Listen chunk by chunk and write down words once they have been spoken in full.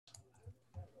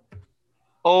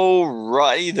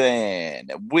Alrighty then.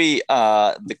 We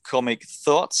are the Comic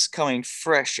Thoughts coming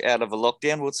fresh out of a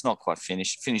lockdown. Well, it's not quite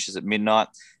finished. Finishes at midnight.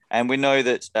 And we know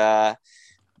that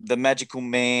the magical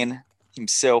man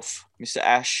himself, Mr.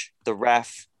 Ash, the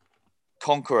Wrath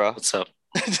Conqueror, What's up?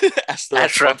 Ash the Wrath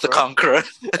Ashraf the Conqueror,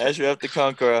 Conqueror. Ash the Wrath the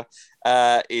Conqueror,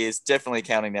 is definitely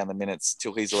counting down the minutes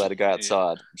till he's allowed to go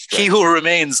outside. He who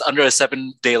remains under a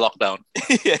 7-day lockdown.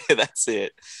 Yeah, that's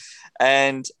it.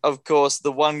 And of course,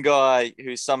 the one guy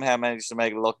who somehow managed to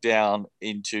make a lockdown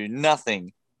into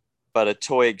nothing but a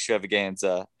toy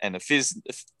extravaganza and a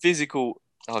physical.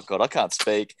 Oh God, I can't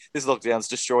speak. This lockdown's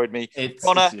destroyed me.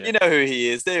 Connor, Yeah. you know who he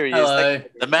is. There he Hello. is.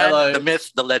 The man, Hello. the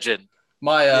myth, the legend.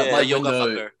 My Yeah, my the yoga window.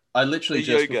 fucker. I literally The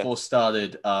just yoga.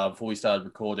 before we started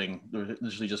recording,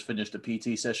 literally just finished a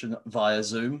PT session via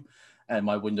Zoom, and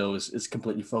my window is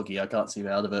completely foggy. I can't see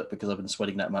out of it because I've been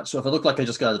sweating that much. So if I look like I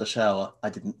just got out of the shower,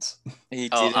 I didn't. He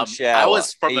Oh, didn't shower. I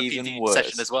was from a Even PT worse.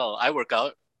 session as well. I work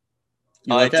out.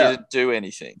 You I work out? didn't do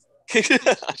anything.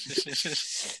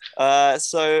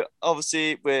 So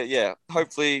obviously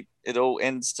hopefully it all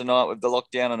ends tonight with the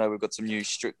lockdown. I know we've got some new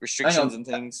strict restrictions and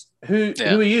things. Who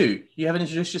are you? You haven't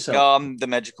introduced yourself. I'm the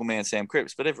magical man, Sam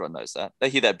Cripps, but everyone knows that. They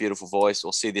hear that beautiful voice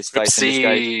or see this face in the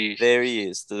Cripsy. stage. There he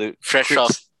is, the Fresh Cripps,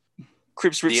 off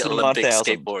Cripps the Ripson Olympic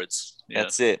 9000. skateboards. Yeah.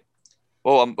 That's it.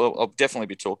 Well, I'll definitely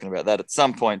be talking about that at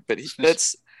some point. But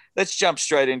let's jump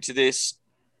straight into this.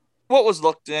 What was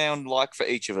lockdown like for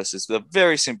each of us? It's a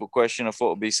very simple question. I thought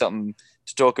it would be something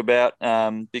to talk about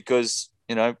because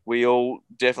we all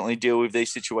definitely deal with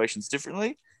these situations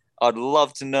differently. I'd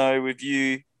love to know with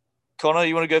you, Connor.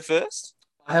 You want to go first?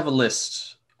 I have a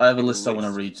list. I want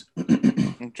to read.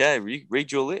 Okay,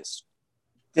 read your list.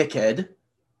 Dickhead,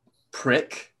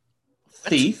 prick,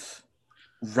 thief,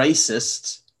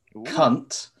 racist, Ooh.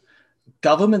 cunt,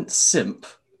 government simp,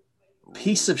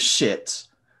 piece of shit,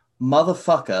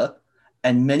 motherfucker,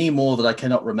 and many more that I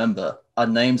cannot remember are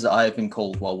names that I have been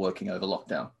called while working over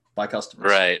lockdown by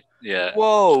customers. Right. Yeah.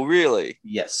 Whoa, really?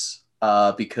 Yes.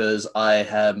 Because I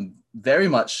am very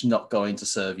much not going to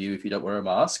serve you if you don't wear a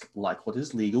mask. Like what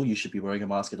is legal, you should be wearing a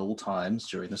mask at all times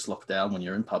during this lockdown when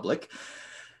you're in public.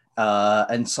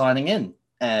 And signing in.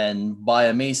 And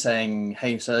by me saying,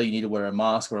 hey, sir, you need to wear a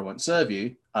mask or I won't serve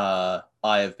you, I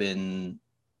have been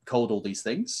called all these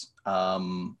things.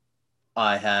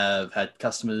 I have had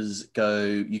customers go,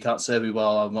 you can't serve me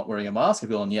while I'm not wearing a mask. I've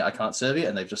gone, yeah, I can't serve you.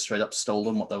 And they've just straight up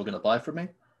stolen what they were going to buy from me.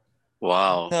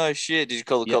 Wow. No shit. Did you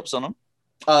call the cops on them?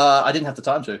 I didn't have the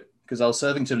time to because I was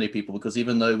serving too many people because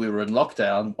even though we were in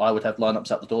lockdown, I would have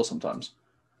lineups out the door sometimes.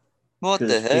 What the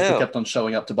People hell? kept on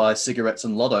showing up to buy cigarettes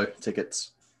and lotto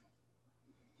tickets.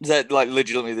 Is that like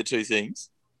legitimately the two things?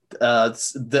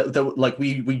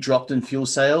 We dropped in fuel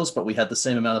sales, but we had the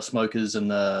same amount of smokers and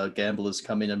gamblers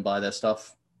come in and buy their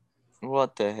stuff.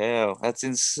 What the hell? That's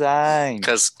insane.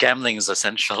 Because gambling is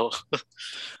essential.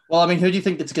 Well, I mean, who do you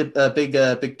think gets a big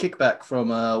kickback from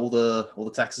all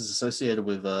the taxes associated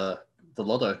with the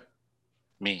lotto?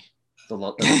 Me. The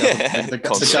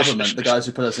government, the guys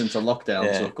who put us into lockdown.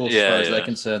 Yeah. So of course, as far as they're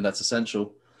concerned, that's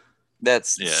essential.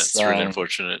 It's really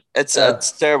unfortunate. It's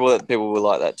terrible that people will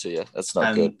like that to you. That's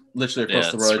not good. Literally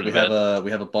across the road, really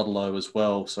we have a bottle-o as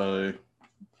well. So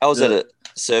I was at a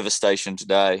service station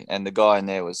today, and the guy in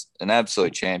there was an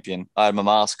absolute champion. I had my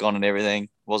mask on and everything;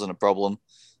 wasn't a problem.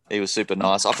 He was super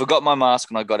nice. I forgot my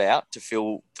mask when I got out to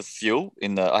fill the fuel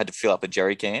I had to fill up a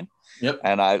jerry can. Yep.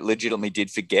 And I legitimately did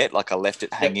forget. Like I left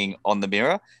it hanging on the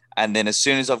mirror. And then as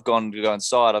soon as I've gone to go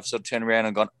inside, I've sort of turned around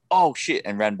and gone, oh shit,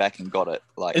 and ran back and got it.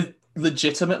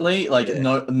 Legitimately,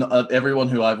 no, everyone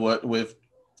who I've worked with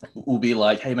will be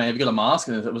like, hey man, have you got a mask?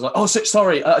 And it was like, oh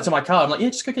sorry, it's in my car. I'm like, yeah,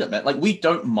 just go get it, man. Like we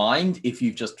don't mind if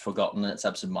you've just forgotten and it's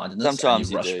absent-mindedness. Sometimes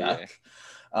and you rush do, back.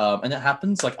 Yeah. And it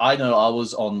happens. Like I know I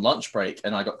was on lunch break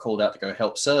and I got called out to go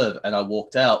help serve, and I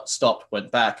walked out, stopped,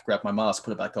 went back, grabbed my mask,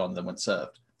 put it back on, then went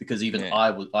served because even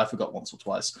I forgot once or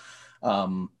twice,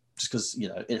 just because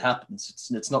it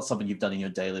happens. It's not something you've done in your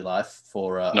daily life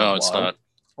for no, it's not.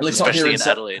 At least especially in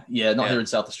Adelaide. Not here in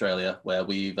South Australia, where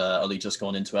we've only just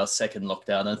gone into our second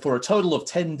lockdown, and for a total of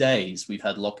 10 days, we've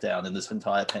had lockdown in this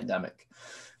entire pandemic.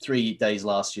 3 days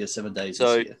last year, 7 days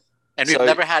this year, and we've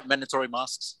never had mandatory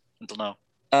masks until now.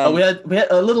 We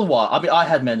had a little while. I mean, I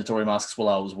had mandatory masks while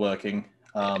I was working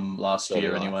last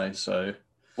year anyway. So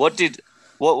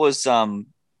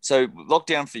so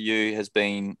lockdown for you has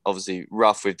been obviously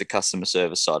rough with the customer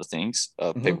service side of things,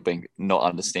 people being not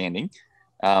understanding.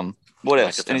 What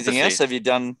else? Anything else have you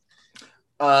done?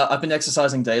 I've been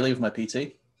exercising daily with my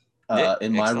PT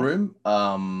in my room.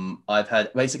 I've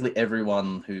had basically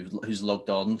everyone who's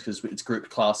logged on because it's grouped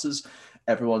classes.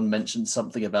 everyone mentioned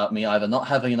something about me either not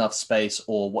having enough space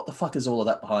or what the fuck is all of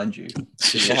that behind you?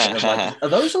 Like, are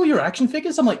those all your action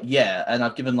figures? I'm like, yeah, and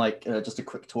I've given like just a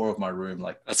quick tour of my room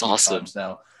like that's awesome times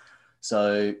now.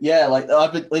 So yeah, like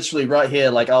I've been literally right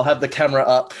here. Like I'll have the camera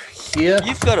up here.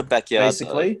 You've got a backyard,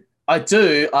 basically. Though. I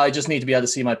do. I just need to be able to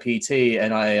see my PT,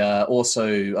 and I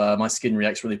also my skin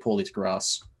reacts really poorly to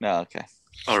grass. Oh, okay.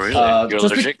 Oh, really? You're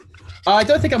allergic? I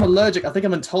don't think I'm allergic. I think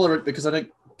I'm intolerant because I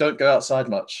don't go outside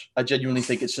much. I genuinely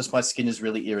think it's just my skin is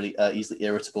really easily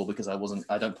irritable because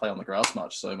I don't play on the grass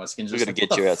much, so my skin's just. We're gonna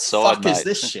get you outside, fuck mate. Is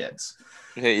this shit?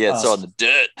 Yeah, it's on the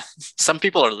dirt. Some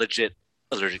people are legit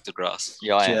allergic to grass.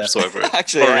 Yeah, I am. Yeah. So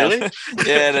Actually, really?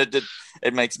 Yeah, and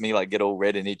it makes me like get all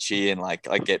red and itchy, and like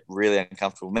I get really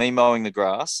uncomfortable. Me mowing the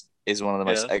grass is one of the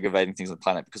most aggravating things on the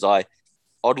planet because I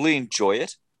oddly enjoy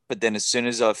it, but then as soon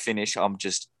as I finish, I'm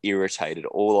just irritated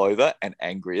all over and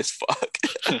angry as fuck.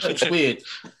 It's weird.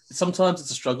 Sometimes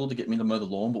it's a struggle to get me to mow the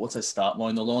lawn, but once I start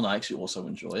mowing the lawn, I actually also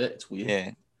enjoy it. It's weird.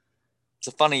 Yeah. It's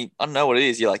a funny, I don't know what it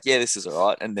is. You're like, yeah, this is all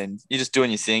right. And then you're just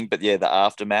doing your thing. But yeah, the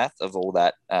aftermath of all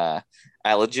that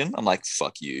allergen, I'm like,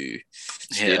 fuck you.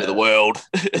 It's the end of the world.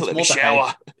 Let me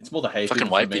shower. It's more the hay fucking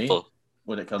fever white for me people.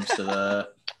 When it comes to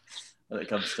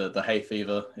the hay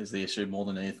fever is the issue more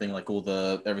than anything, like all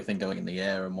the everything going in the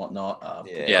air and whatnot. I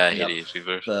hate hay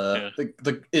fever.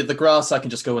 The grass, I can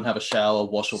just go and have a shower,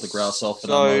 wash all the grass off,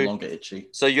 and I'm no longer itchy.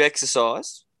 So you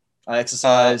exercise? I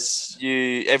exercise.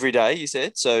 You every day, you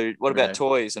said. So what about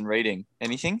toys and reading?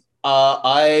 Anything?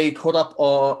 I caught up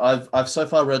on. I've so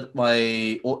far read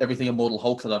everything Immortal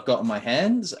Hulk that I've got in my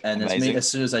hands, and as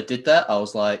soon as I did that, I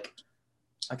was like,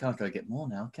 I can't go get more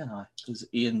now, can I? Because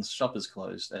Ian's shop is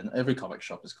closed, and every comic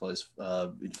shop is closed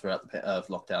throughout the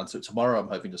lockdown. So tomorrow, I'm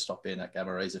hoping to stop in at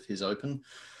Gamma Rays if he's open.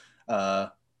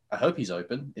 I hope he's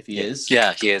open. If he is,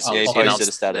 yeah, he is. He posted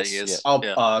a status. He is.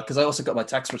 Because I also got my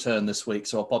tax return this week,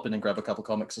 so I'll pop in and grab a couple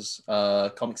comicses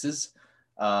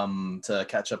to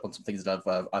catch up on some things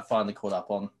that I've finally caught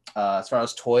up on. As far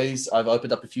as toys, I've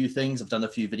opened up a few things. I've done a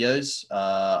few videos.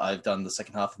 I've done the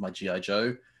second half of my G.I.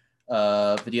 Joe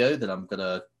video that I'm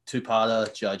gonna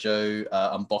two-parter G.I. Joe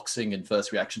unboxing and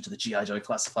first reaction to the G.I. Joe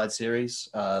Classified series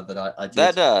that I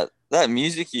did. That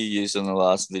music you used in the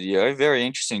last video, very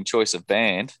interesting choice of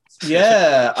band.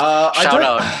 Yeah, Shout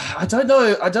out. I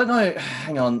don't know.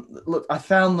 Hang on, look, I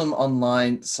found them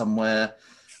online somewhere.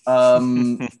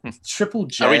 Triple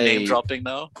J. Are we name dropping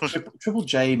now? Triple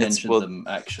J mentioned them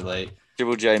actually.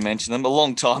 Triple J mentioned them a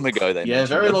long time ago.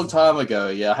 Long time ago.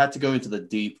 Yeah, I had to go into the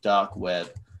deep dark web.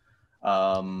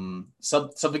 Something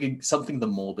the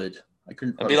morbid. I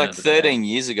couldn't. It'd be like 13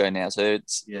 years ago now, so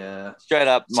it's straight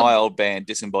up my old band,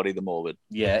 Disembody the Morbid.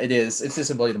 Yeah, it is. It's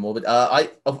Disembody the Morbid. I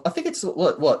think it's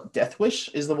what Death Wish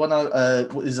is the one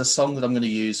is a song that I'm going to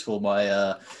use for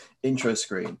my intro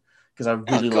screen because I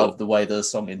really love the way the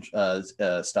song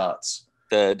starts.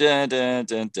 Dun, dun, dun,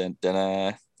 dun, dun,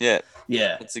 dun, yeah.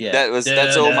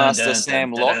 That's all Master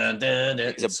Sam Locke.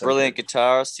 He's a brilliant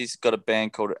guitarist. He's got a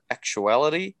band called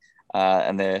Actuality,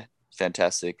 and they're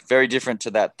fantastic. Very different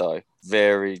to that though.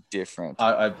 Very different.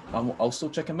 I'll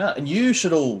still check him out, and you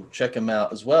should all check him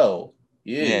out as well.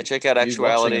 Yeah, check out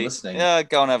Actuality. Yeah,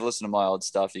 go and have a listen to my old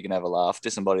stuff. You can have a laugh.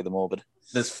 Disembody the Morbid.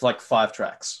 There's like 5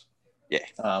 tracks. Yeah.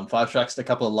 5 tracks to a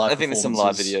couple of live. I think there's some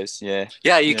live videos. Yeah.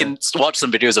 Yeah, you can watch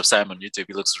some videos of Sam on YouTube.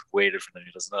 He looks way different than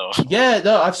he does now. Yeah,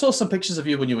 no, I saw some pictures of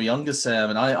you when you were younger, Sam,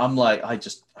 and I'm like, I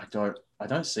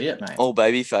don't see it, man. All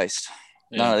baby faced.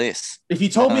 None of this. If you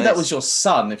told me that was your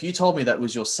son,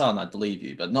 I'd believe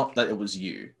you, but not that it was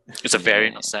you. It's a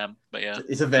variant of Sam, but yeah.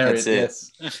 It's a variant,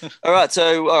 yes. All right,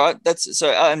 that's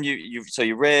so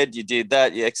you read, you did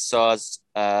that, you exercised,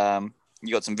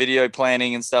 you got some video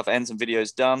planning and stuff and some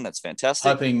videos done. That's fantastic.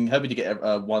 Hoping to get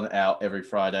one out every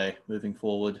Friday moving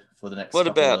forward for the next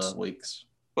couple of weeks.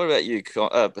 What about you,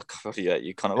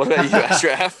 Connor? What about you,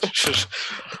 Ashraf?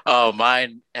 Oh,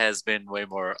 mine has been way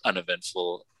more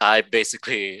uneventful. I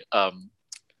basically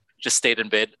just stayed in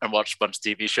bed and watched a bunch of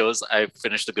TV shows. I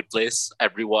finished The Good Place.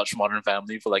 I've rewatched Modern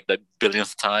Family for like the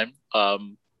billionth time.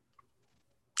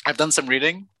 I've done some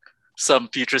reading, some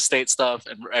future state stuff,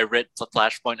 and I read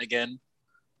Flashpoint again.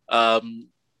 And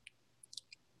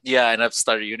I've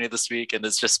started uni this week, and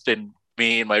it's just been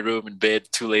me in my room in bed,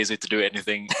 too lazy to do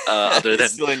anything other than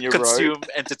consume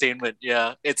entertainment.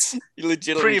 Yeah, it's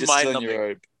legitimately pretty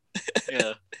mind-numbing.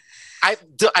 Yeah, I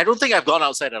don't think I've gone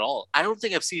outside at all. I don't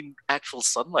think I've seen actual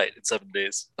sunlight in 7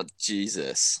 days. Oh,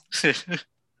 Jesus,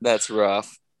 that's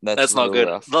rough. That's not good.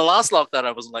 Rough. The last lockdown,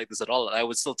 I wasn't like this at all. I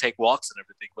would still take walks and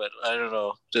everything, but I don't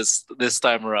know. Just this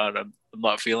time around, I'm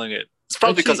not feeling it. It's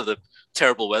probably because of the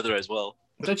terrible weather as well.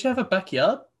 Don't you have a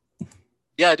backyard?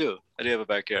 Yeah, I do. I do have a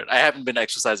backyard. I haven't been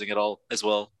exercising at all as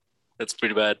well. That's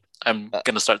pretty bad. I'm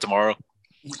gonna start tomorrow.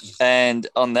 And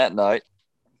on that note,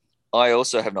 I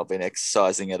also have not been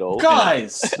exercising at all.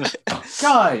 Guys,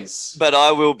 guys. But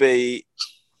I will be.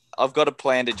 I've got a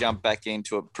plan to jump back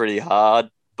into it pretty hard,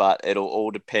 but it'll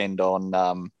all depend on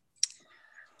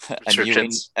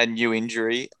a new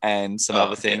injury and some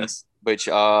other things, which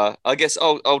are, I guess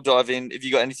I'll dive in. Have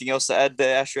you got anything else to add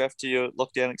there, Ashraf, to your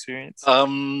lockdown experience?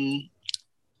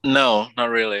 No, not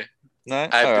really. No?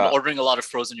 I've been ordering a lot of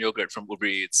frozen yogurt from Uber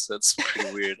Eats. That's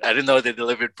pretty weird. I didn't know they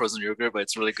delivered frozen yogurt, but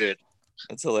it's really good.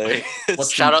 That's hilarious.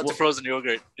 Shout out to frozen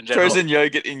yogurt in general. Frozen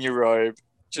yogurt in your robe,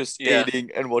 just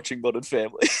eating and watching Modern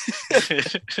Family.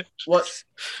 What?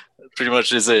 Pretty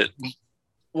much is it.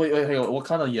 Wait, hang on. What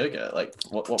kind of yogurt? Like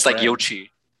what? It's brand? like Yochi.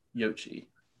 Yochi.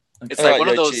 Okay. It's like one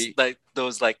of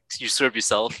those like you serve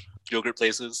yourself yogurt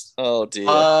places. Oh dear.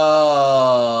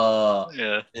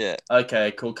 Yeah.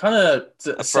 Okay, cool. Kind of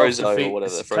a Frozo or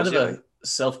whatever. Kind of a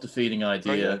self-defeating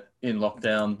idea in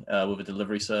lockdown with a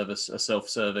delivery service, a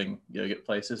self-serving yogurt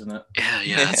place, isn't it?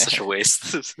 Yeah. It's such a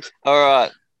waste. All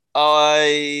right.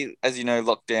 I, as you know,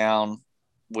 locked down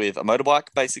with a motorbike,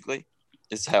 basically,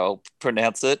 is how I'll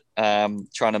pronounce it.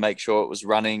 Trying to make sure it was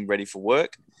running, ready for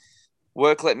work.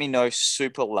 Work let me know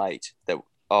super late that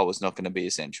I was not going to be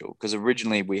essential, because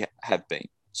originally we have been.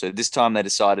 So this time they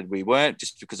decided we weren't,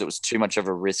 just because it was too much of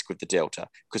a risk with the Delta,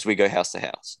 because we go house to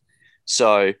house.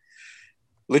 So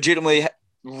legitimately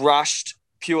rushed,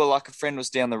 pure like a friend was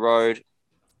down the road,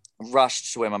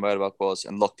 rushed to where my motorbike was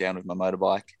and locked down with my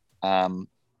motorbike.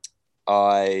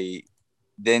 I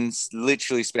then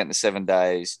literally spent the 7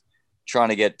 days trying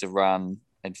to get to run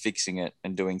and fixing it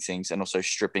and doing things, and also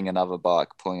stripping another bike,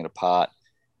 pulling it apart.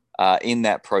 In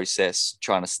that process,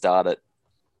 trying to start it,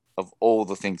 of all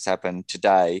the things happened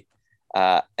today,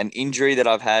 an injury that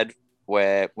I've had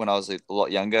where when I was a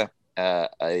lot younger,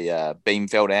 a beam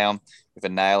fell down with a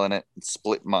nail in it and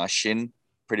split my shin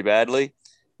pretty badly.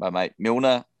 My mate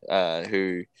Milner,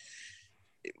 who's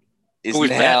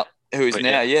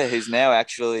now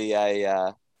actually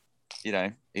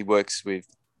he works with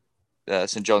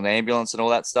St. John Ambulance and all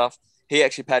that stuff. He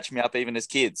actually patched me up even as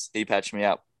kids. He patched me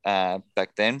up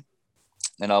back then.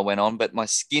 And I went on, but my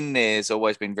skin there has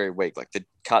always been very weak. Like the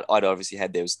cut I'd obviously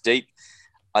had there was deep.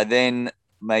 I then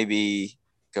maybe,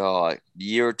 a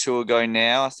year or two ago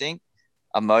now, I think,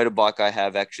 a motorbike I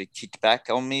have actually kicked back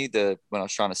on me when I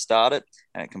was trying to start it,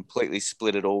 and it completely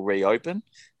split it all reopen.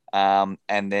 And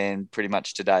then pretty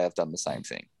much today I've done the same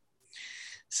thing.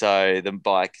 So the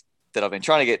bike that I've been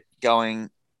trying to get going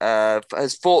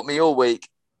has fought me all week,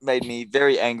 made me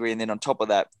very angry. And then on top of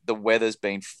that, the weather's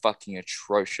been fucking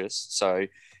atrocious. So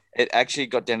it actually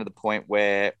got down to the point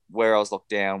where I was locked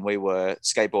down, we were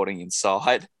skateboarding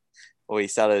inside. We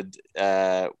watched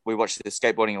the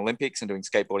skateboarding Olympics and doing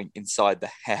skateboarding inside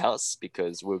the house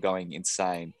because we were going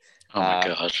insane. Oh my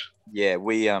God. Yeah,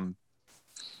 we're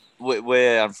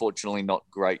unfortunately not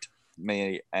great.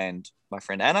 Me and my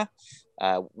friend Anna,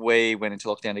 we went into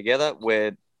lockdown together.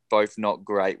 We're both not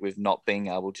great with not being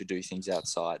able to do things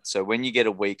outside. So when you get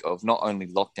a week of not only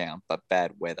lockdown, but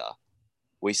bad weather,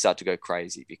 we start to go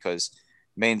crazy, because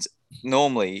it means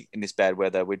normally in this bad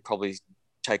weather, we'd probably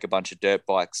take a bunch of dirt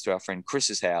bikes to our friend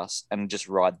Chris's house and just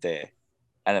ride there.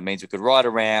 And it means we could ride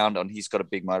around he's got a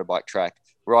big motorbike track,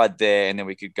 ride there. And then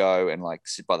we could go and like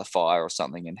sit by the fire or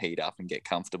something and heat up and get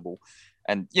comfortable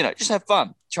and, just have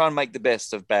fun, try and make the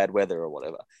best of bad weather or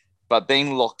whatever. But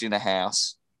being locked in a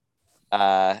house,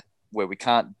 where we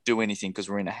can't do anything because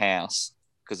we're in a house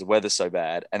because the weather's so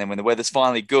bad. And then when the weather's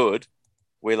finally good,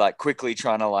 we're like quickly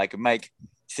trying to like make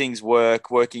things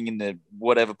working in the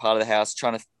whatever part of the house,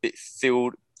 trying to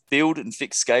build and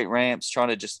fix skate ramps, trying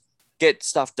to just get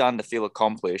stuff done to feel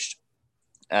accomplished.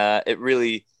 That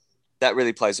really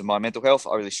plays with my mental health.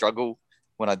 I really struggle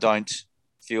when I don't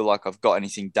feel like I've got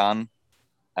anything done.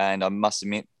 And I must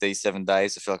admit, these 7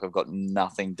 days, I feel like I've got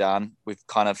nothing done. We've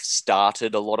kind of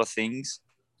started a lot of things.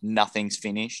 Nothing's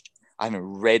finished. I haven't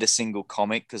read a single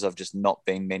comic because I've just not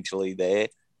been mentally there.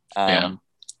 I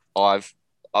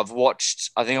watched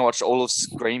all of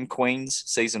Scream Queens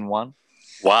season 1.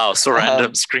 Wow, so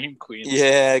random. Scream Queens.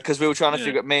 Yeah, because we were trying to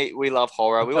figure. We love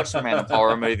horror. We watch some random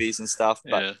horror movies and stuff,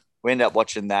 but we ended up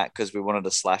watching that because we wanted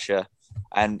a slasher.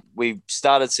 And we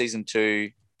started season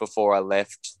 2 before I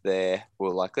left there. We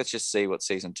were like, let's just see what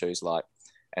season 2 is like.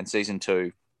 And season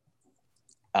 2,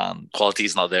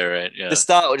 quality's not there, right? Yeah. The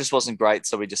start just wasn't great,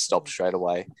 so we just stopped straight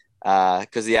away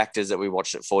because the actors that we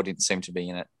watched it for didn't seem to be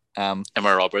in it. Emma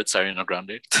Roberts, Ariana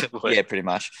Grande. Yeah, pretty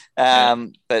much.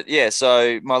 But yeah,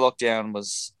 so my lockdown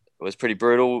was was pretty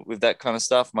brutal with that kind of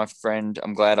stuff. My friend,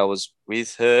 I'm glad I was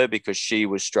with her because she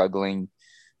was struggling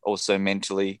also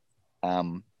mentally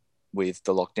with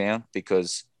the lockdown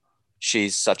because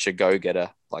she's such a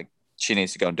go-getter. Like she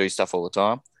needs to go and do stuff all the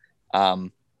time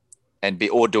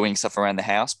or doing stuff around the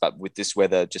house. But with this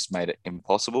weather, just made it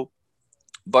impossible.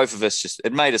 Both of us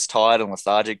it made us tired and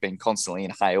lethargic, being constantly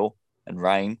in hail and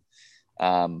rain.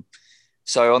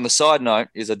 So on the side note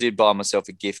is I did buy myself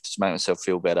a gift to make myself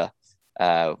feel better.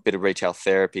 A bit of retail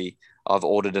therapy. I've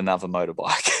ordered another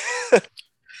motorbike.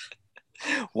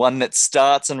 One that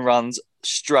starts and runs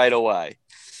straight away.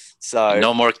 So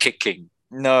no more kicking.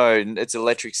 No, it's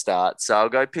electric start. So I'll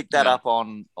go pick that up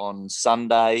on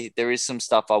Sunday. There is some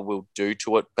stuff I will do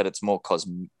to it, but it's more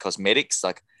cosmetics.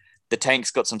 Like the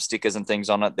tank's got some stickers and things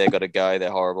on it. They've got to go.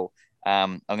 They're horrible.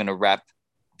 I'm going to wrap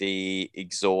the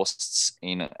exhausts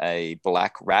in a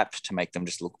black wrap to make them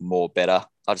just look more better.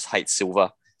 I just hate silver.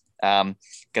 Going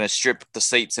to strip the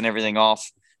seats and everything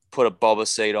off, put a bobber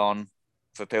seat on.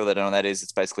 For people that don't know what that is,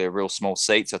 it's basically a real small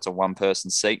seat. So it's a one-person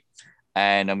seat.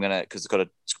 And I'm going to, because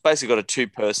it's basically got a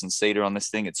two-person seater on this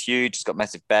thing. It's huge. It's got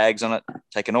massive bags on it,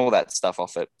 taking all that stuff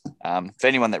off it. For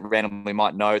anyone that randomly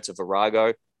might know, it's a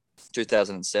Virago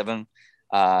 2007.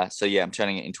 So yeah, I'm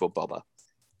turning it into a bobber.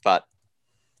 But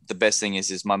the best thing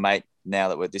is my mate, now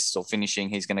that this is all finishing,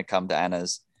 he's going to come to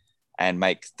Anna's and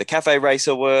make the Cafe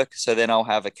Racer work. So then I'll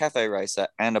have a Cafe Racer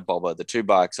and a bobber, the two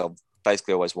bikes I've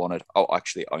basically always wanted. I'll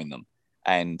actually own them.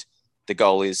 And the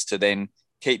goal is to then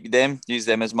keep them, use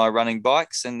them as my running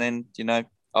bikes. And then,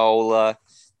 I'll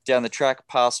down the track,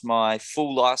 pass my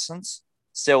full license,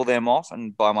 sell them off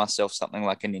and buy myself something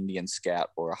like an Indian Scout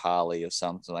or a Harley or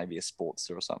something, maybe a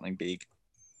Sportster or something big.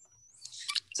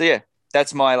 So yeah,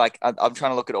 that's my, I'm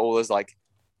trying to look at all as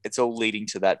it's all leading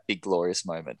to that big glorious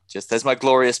moment. Just there's my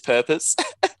glorious purpose.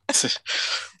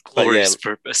 Glorious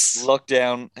purpose.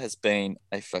 Lockdown has been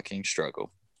a fucking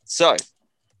struggle. So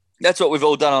that's what we've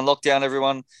all done on lockdown,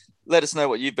 everyone. Let us know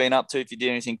what you've been up to, if you did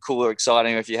anything cool or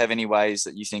exciting, or if you have any ways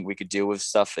that you think we could deal with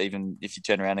stuff, even if you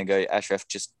turn around and go, Ashraf,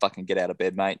 just fucking get out of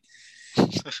bed, mate.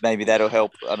 Maybe that'll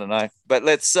help. I don't know. But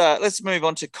let's move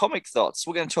on to comic thoughts.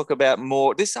 We're going to talk about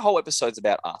more. This whole episode's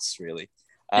about us, really.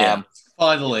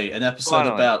 Finally, an episode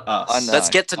about us. Let's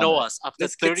get to know us after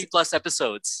 30 plus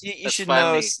episodes. You should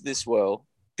know us this well.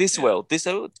 This will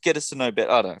get us to know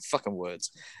better. I don't know. Fucking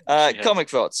words. Comic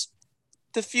thoughts.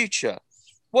 The future.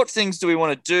 What things do we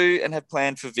want to do and have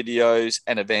planned for videos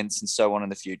and events and so on in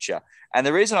the future? And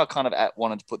the reason I kind of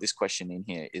wanted to put this question in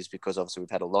here is because obviously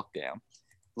we've had a lockdown.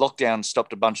 Lockdown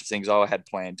stopped a bunch of things I had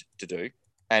planned to do.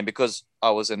 And because I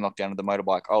was in lockdown with the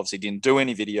motorbike, I obviously didn't do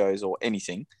any videos or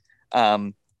anything.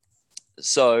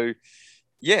 So,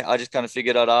 yeah, I just kind of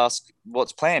figured I'd ask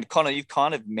what's planned. Connor, you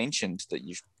kind of mentioned that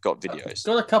you've got videos.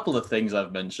 Got a couple of things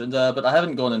I've mentioned, but I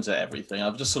haven't gone into everything.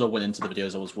 I've just sort of went into the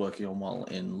videos I was working on while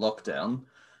in lockdown.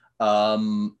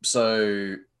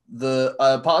 So the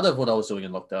part of what I was doing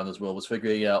in lockdown as well was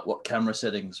figuring out what camera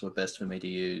settings were best for me to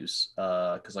use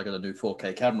because I got a new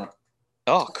 4K camera.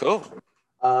 Oh, cool.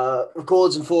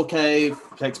 Records in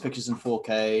 4K, takes pictures in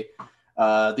 4K.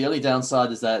 The only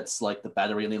downside is that it's the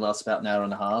battery only lasts about an hour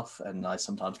and a half, and I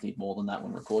sometimes need more than that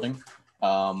when recording.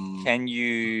 Can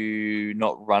you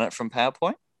not run it from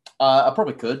PowerPoint? I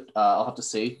probably could. I'll have to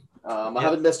see. I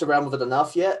haven't messed around with it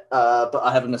enough yet, but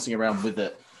I have been messing around with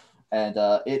it. And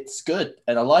it's good,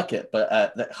 and I like it. But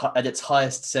at its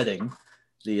highest setting,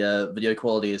 the video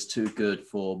quality is too good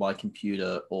for my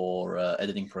computer or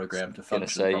editing program to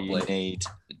function properly. You need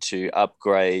to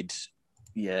upgrade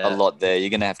a lot there.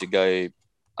 You're going to have to go.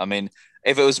 I mean,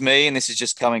 if it was me, and this is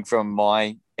just coming from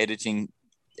my editing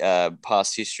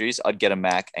past histories, I'd get a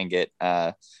Mac and get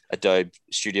Adobe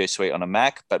Studio Suite on a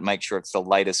Mac, but make sure it's the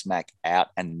latest Mac out,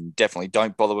 and definitely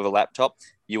don't bother with a laptop.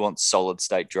 You want solid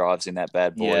state drives in that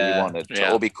bad boy. You want it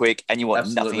to all be quick, and you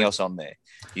want nothing else on there.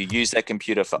 You use that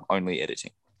computer for only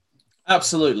editing.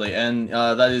 Absolutely, and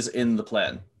that is in the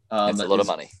plan. It's a lot of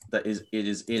money. It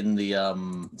is in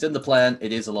the it's in the plan.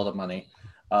 It is a lot of money.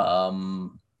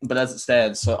 But as it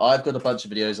stands, so I've got a bunch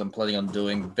of videos I'm planning on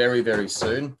doing very, very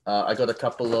soon. I got a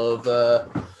couple of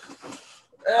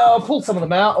I'll pull some of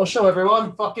them out. I'll show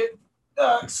everyone. Fuck it.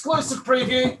 Exclusive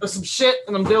preview of some shit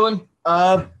that I'm doing.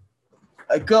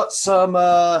 I got some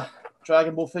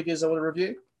Dragon Ball figures I want to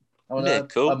review. I want to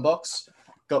unbox.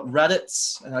 Got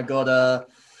Raditz, and I got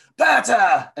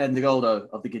Bata and the Goldo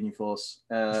of the Ginyu Force.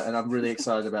 And I'm really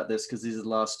excited about this because these are the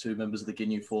last two members of the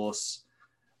Ginyu Force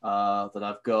that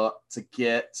I've got to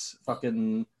get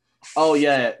fucking... Oh,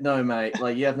 yeah. No, mate.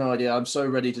 You have no idea. I'm so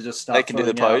ready to just start. They can do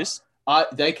the pose?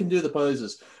 They can do the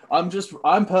poses. I'm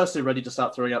personally ready to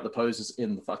start throwing out the poses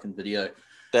in the fucking video.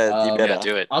 You better. Yeah,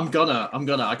 do it. I'm gonna.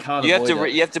 I can't. You have avoid to.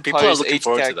 it. You have to People are pose looking each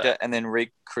forward to character that. and then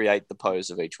recreate the pose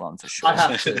of each one for sure. I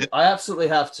have to. I absolutely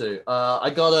have to. I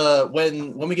gotta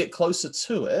when we get closer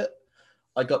to it.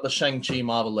 I got the Shang-Chi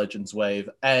Marvel Legends wave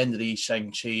and the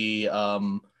Shang-Chi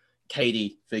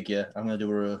Katie figure. I'm gonna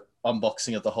do a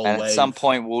unboxing of the whole And wave. at some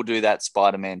point, we'll do that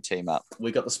Spider-Man team up.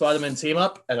 We got the Spider-Man team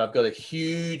up, and I've got a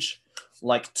huge,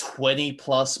 like 20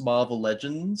 plus Marvel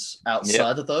Legends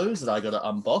outside of those that I got to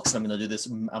unbox. I'm gonna do this.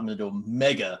 I'm gonna do a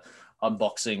mega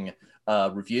unboxing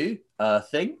review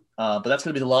thing. But that's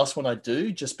going to be the last one I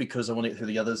do, just because I want to get through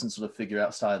the others and sort of figure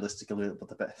out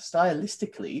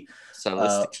stylistically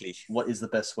what is the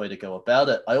best way to go about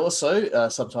it. I also,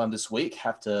 sometime this week,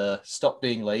 have to stop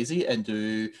being lazy and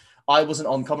do. I wasn't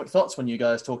on Comic Thoughts when you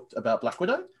guys talked about Black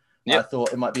Widow. Yep. I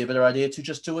thought it might be a better idea to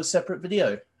just do a separate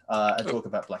video and talk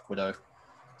about Black Widow.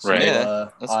 So, Right. Yeah,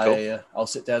 that's cool. I'll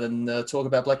sit down and talk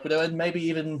about Black Widow, and maybe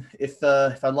even if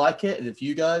I like it, and if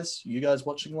you guys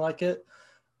watching like it,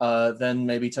 then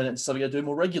maybe turn it into something I do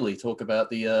more regularly. Talk about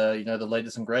the the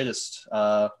latest and greatest.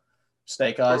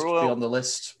 Snake Eyes could be on the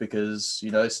list because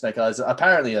Snake Eyes.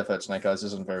 Apparently, I've heard Snake Eyes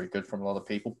isn't very good from a lot of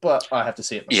people, but I have to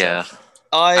see it myself.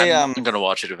 I'm gonna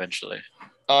watch it eventually.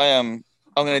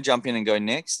 I'm going to jump in and go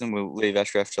next, and we'll leave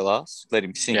Ashraf to last. Let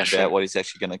him think about what he's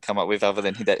actually going to come up with, other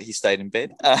than that he stayed in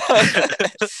bed.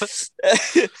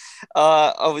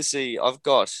 Obviously, I've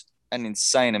got an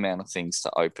insane amount of things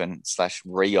to open /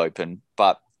 reopen,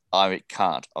 but I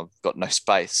can't. I've got no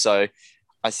space. So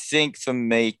I think for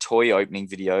me, toy opening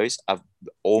videos are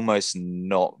almost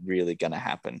not really going to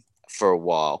happen for a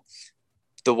while.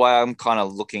 The way I'm kind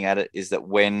of looking at it is that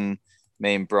when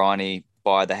me and Bryony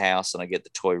buy the house and I get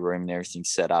the toy room and everything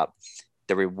set up,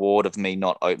 the reward of me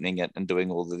not opening it and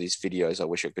doing all of these videos I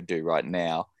wish I could do right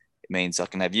now, it means I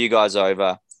can have you guys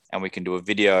over and we can do a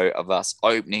video of us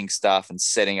opening stuff and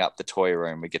setting up the toy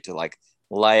room. We get to like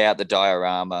lay out the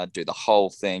diorama, do the whole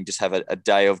thing, just have a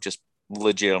day of just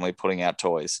legitimately putting out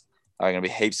toys. Are going to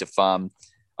be heaps of fun.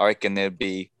 I reckon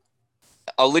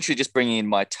I'll literally just bring in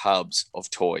my tubs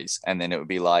of toys, and then it would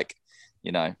be like,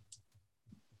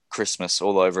 Christmas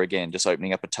all over again, just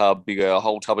opening up a tub. You go a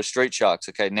whole tub of Street Sharks.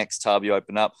 Okay, next tub you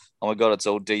open up, oh my god, it's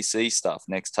all DC stuff.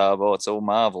 Next tub, it's all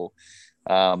Marvel.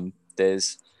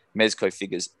 There's Mezco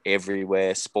figures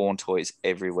everywhere, Spawn toys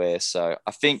everywhere. So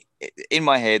I think in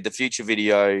my head, the future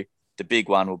video, the big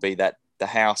one will be that the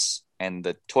house and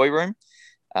the toy room.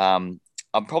 I'm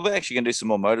probably actually going to do some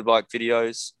more motorbike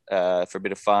videos for a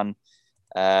bit of fun.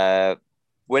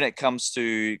 When it comes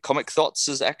to Comic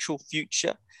Thoughts' actual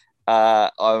future,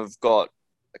 I've got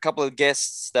a couple of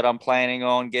guests that I'm planning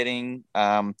on getting.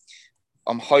 I'm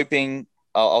hoping,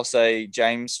 I'll say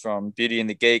James from Beauty and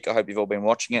the Geek. I hope you've all been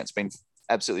watching it. It's been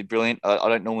absolutely brilliant. I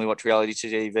don't normally watch reality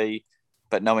TV,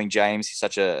 but knowing James, he's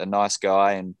such a nice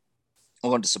guy, and I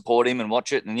wanted to support him and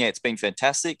watch it. And yeah, it's been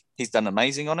fantastic. He's done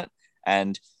amazing on it.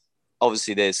 And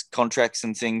obviously there's contracts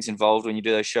and things involved when you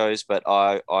do those shows, but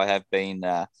I have been...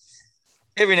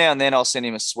 every now and then I'll send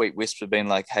him a sweet whisper being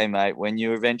like, hey, mate, when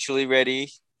you're eventually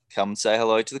ready, come say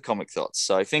hello to the Comic Thoughts.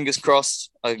 So fingers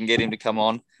crossed I can get him to come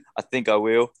on. I think I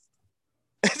will.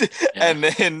 And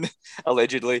then,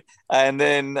 allegedly. And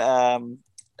then I'm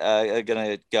going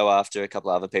to go after a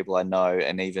couple of other people I know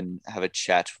and even have a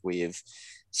chat with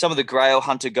some of the Grail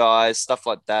Hunter guys, stuff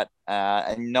like that.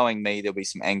 And knowing me, there'll be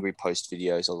some angry post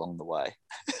videos along the way.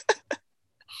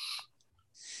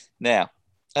 Now,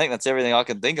 I think that's everything I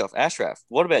can think of. Ashraf,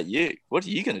 what about you? What are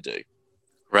you going to do?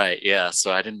 Right, yeah.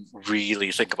 So I didn't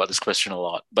really think about this question a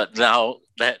lot. But now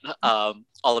that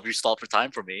all of you stalled for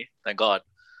time for me, thank God,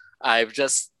 I've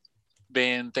just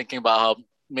been thinking about how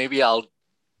maybe I'll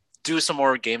do some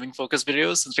more gaming-focused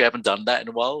videos since we haven't done that in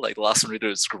a while. Like the last one we did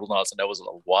was Scribblenauts, and that was a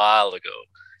while ago.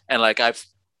 And like I've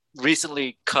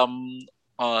recently come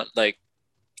on, like,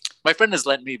 my friend has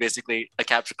lent me basically a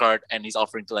capture card, and he's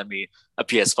offering to lend me a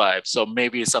PS5. So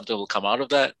maybe something will come out of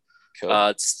that. Cool.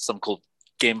 It's some cool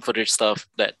game footage stuff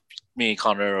that me,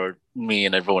 Connor, or me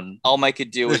and everyone. I'll make a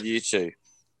deal with you two.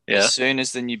 Yeah. As soon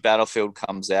as the new Battlefield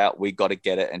comes out, we got to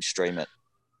get it and stream it.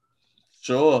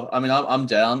 Sure. I mean, I'm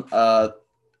down.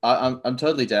 I'm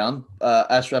totally down.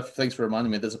 Ashraf, thanks for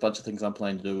reminding me. There's a bunch of things I'm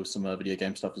planning to do with some video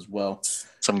game stuff as well.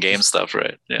 Some game stuff,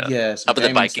 right? Yeah. Yeah. How about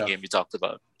the Viking game you talked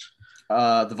about?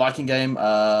 The Viking game,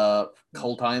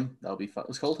 Coldheim. That'll be fun.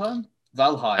 Was Coldheim?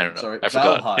 Valheim. I don't know. Sorry, I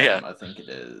forgot. Valheim. Yeah. I think it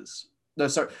is. No,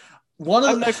 sorry. I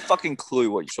have no fucking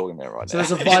clue what you're talking about right So now.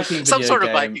 there's a Viking video some sort game.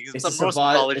 of Viking, some Norse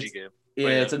mythology game.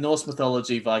 Yeah, it's a Norse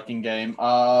mythology Viking game.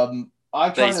 I'm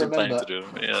that trying he's to been planning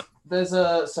remember. to do. Yeah. There's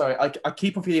a sorry, I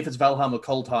keep on forgetting if it's Valheim or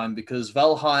Coldheim because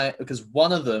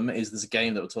one of them is this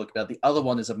game that we're talking about. The other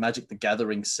one is a Magic the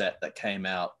Gathering set that came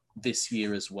out this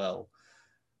year as well.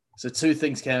 So two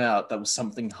things came out that was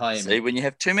something high. See, when you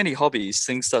have too many hobbies,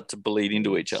 things start to bleed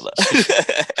into each other.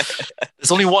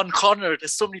 There's only one corner.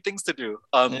 There's so many things to do.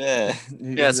 Yeah.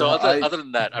 Yeah. So other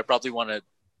than that, I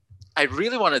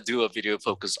really want to do a video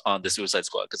focus on the Suicide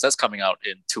Squad because that's coming out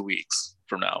in 2 weeks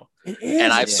from now. It is,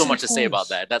 And I have it's so much to say about close.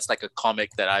 that. That's like a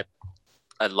comic that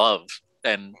I love.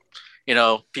 And,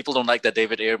 people don't like that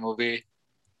David Ayer movie.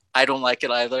 I don't like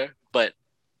it either. But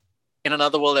in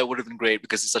another world, that would have been great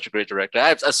because he's such a great director. I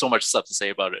have so much stuff to say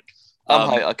about it.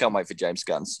 I can't wait for James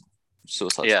Gunn's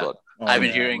Suicide Squad. I've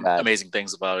been hearing amazing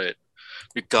things about it.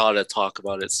 We gotta talk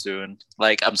about it soon.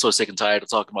 Like, I'm so sick and tired of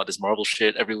talking about this Marvel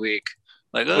shit every week.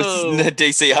 Like,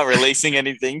 DC aren't releasing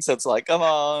anything, so it's like, come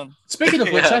on. Speaking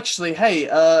of which, Yeah. actually, hey,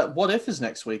 What If is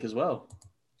next week as well.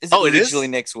 Is Oh, it it is? literally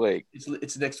next week?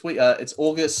 It's next week. It's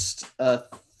August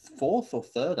 4th or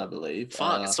 3rd, I believe.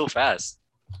 fuck, it's so fast.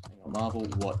 Marvel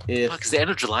What If Fuck, it's the end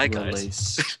of July, guys.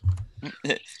 release.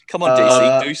 Come on,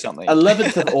 DC, do something.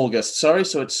 11th of August. Sorry,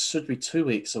 so it should be 2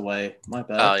 weeks away. My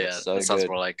bad. Oh, yeah, So that sounds good.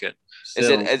 more like it.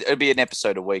 Still, It'd be an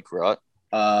episode a week, right?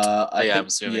 I I'm think-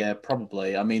 assuming. Yeah,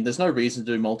 probably. I mean, there's no reason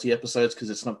to do multi-episodes because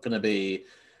it's not going to be.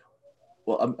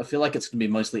 Well, I feel like it's going to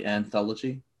be mostly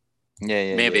anthology.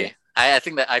 Yeah. Maybe. I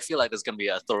feel like there's gonna be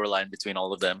a thorough line between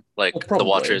all of them. Like, Well, the probably.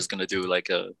 Watcher is gonna do like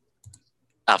a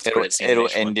after It'll, credit scene. it'll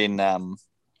each one. end in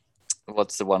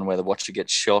what's the one where the Watcher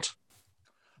gets shot?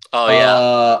 Oh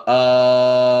yeah,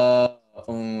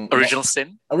 Original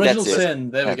Sin. Original That's it.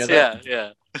 Sin. There we go. That's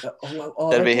Yeah.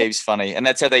 That'd be heaps funny. And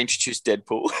that's how they introduced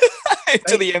Deadpool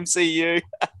to the MCU.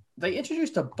 They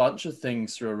introduced a bunch of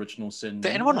things through Original Sin. Did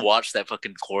didn't anyone they? watch that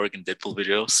fucking Korg and Deadpool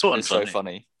video? So It's so unfunny.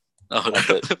 funny. Oh, Loved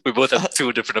it. we both have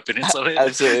two different opinions on it.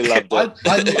 Absolutely loved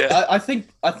it. Yeah. I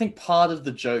think part of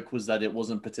the joke was that it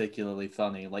wasn't particularly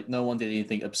funny. Like no one did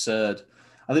anything absurd.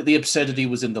 I think the absurdity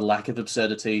was in the lack of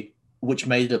absurdity, which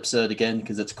made it absurd again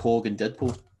because it's Korg and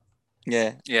Deadpool.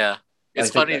 Yeah. Yeah, it's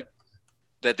I think funny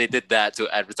that they did that to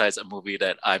advertise a movie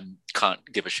that I can't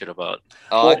give a shit about.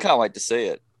 Oh, I Well- can't wait to see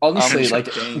it. Honestly, I'm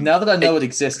like keen. now that I know it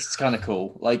exists, it's kind of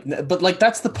cool. Like, but like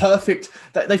that's the perfect.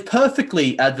 They've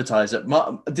perfectly advertised it.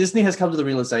 Disney has come to the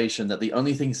realization that the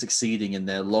only thing succeeding in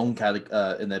their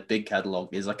in their big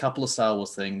catalog is a couple of Star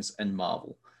Wars things and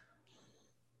Marvel.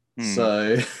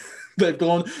 So they've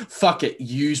gone, fuck it,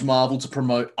 use Marvel to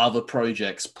promote other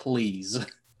projects, please.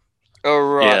 All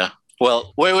right. Yeah.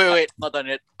 Well, wait, not done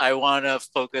yet. I want to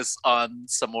focus on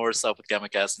some more stuff with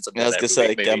GammaCast and some. I was gonna say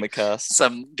maybe GammaCast.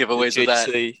 some giveaways with that.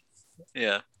 GC.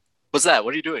 Yeah. What's that?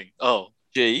 What are you doing? Oh,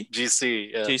 G. GC.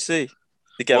 Yeah. GC.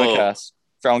 The GammaCast.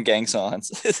 Throwing gang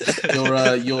signs.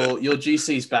 Your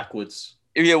GC's backwards.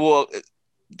 Yeah, well,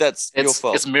 that's your It's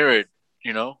fault. mirrored,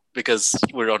 because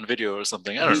we're on video or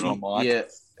something. I don't know. Mike. Yeah.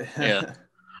 Yeah.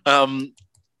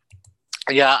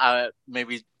 Yeah, I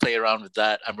maybe play around with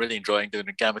that. I'm really enjoying doing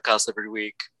a GammaCast every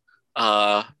week.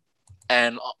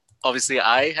 And obviously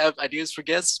I have ideas for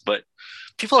guests, but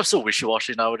people are so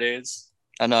wishy-washy nowadays.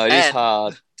 I know it is And-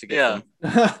 hard to get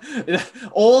yeah. them.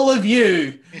 all of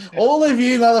you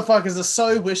motherfuckers are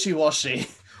so wishy-washy.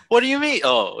 What do you mean?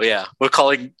 Oh yeah, we're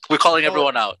calling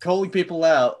everyone out. Calling people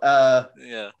out.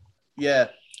 Yeah. Yeah.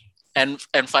 And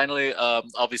finally,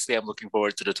 obviously I'm looking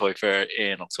forward to the Toy Fair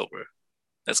in October.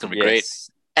 That's gonna be great. Yes.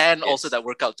 And Yes. also that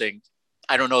workout thing.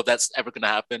 I don't know if that's ever gonna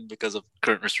happen because of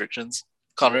current restrictions.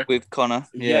 Connor? With Connor.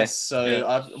 Yeah. Yes. So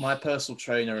Yeah. my personal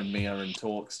trainer and me are in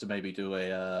talks to maybe do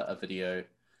a video.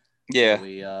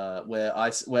 Yeah. Where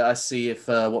I see if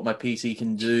what my PT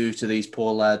can do to these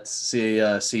poor lads. See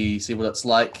what it's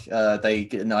like. They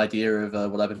get an idea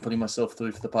of what I've been putting myself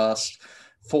through for the past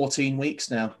 14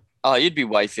 weeks now. Oh, you'd be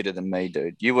way fitter than me,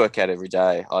 dude. You work out every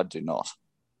day. I do not.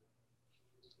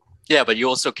 Yeah, but you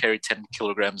also carry 10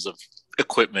 kilograms of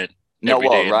equipment. Not every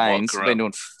while day it and walk rains. I've around. been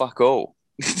doing fuck all.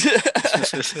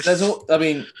 There's all. I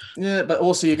mean, yeah, but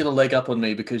also you're gonna leg up on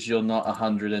me because you're not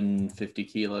 150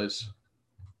 kilos.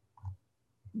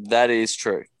 That is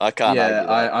true. I can't Yeah, argue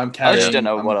that. I'm I carrying. just don't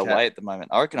know I'm what I ca- weigh at the moment.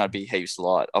 I reckon I'd be heaps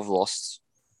light. I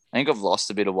think I've lost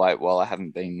a bit of weight while I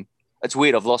haven't been. It's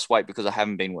weird. I've lost weight because I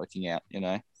haven't been working out, Well,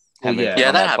 Haven't been yeah. putting Yeah,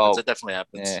 on that happens. bulk. It definitely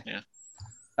happens. Yeah. Yeah.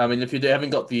 I mean, if you haven't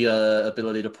got the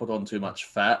ability to put on too much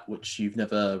fat, which you've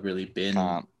never really been,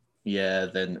 Can't. yeah,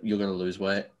 then you're gonna lose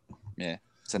weight.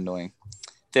 It's annoying.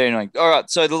 Very annoying. All right,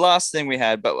 so the last thing we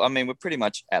had, but I mean, we're pretty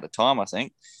much out of time, I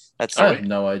think. That's I have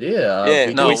no idea.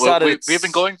 Yeah, No, we started. we've been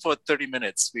going for 30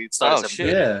 minutes. We started Oh, 7:30.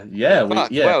 shit. Yeah,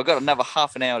 Fuck, well, we've got another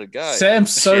half an hour to go.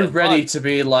 Sam's so Yeah. ready to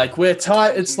be like, we're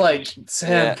tired. It's like, Sam,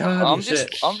 Yeah, calm I'm your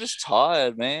shit. just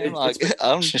tired, man. It- Like it's-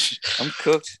 I'm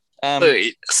cooked.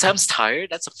 Wait, Sam's tired?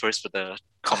 That's a first for the I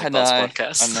Comic know, Thoughts I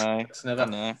podcast. know, It's I never,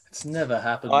 know. it's never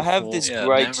happened. I have before. this Yeah,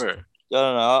 great. never. I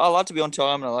don't know. I like to be on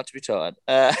time and I like to be tired.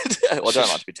 Well, I don't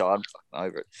like to be tired. I'm fucking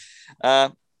over it.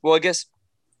 Well, I guess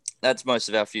that's most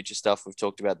of our future stuff we've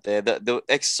talked about there. The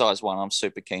exercise one, I'm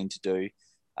super keen to do.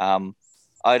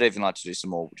 I'd even like to do some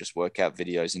more just workout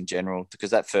videos in general because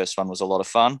that first one was a lot of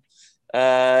fun.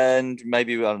 And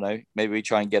maybe, I don't know, maybe we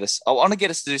try and get us. I want to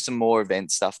get us to do some more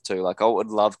event stuff too. Like I would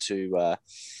love to.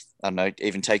 I don't know,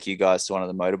 even take you guys to one of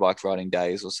the motorbike riding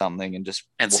days or something and just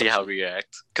And see watch- how we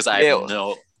react. Because I Yeah. have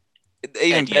no.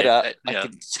 Even idea. better, I Yeah.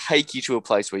 can take you to a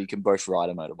place where you can both ride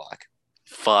a motorbike.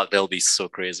 Fuck, that'll be so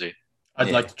crazy. I'd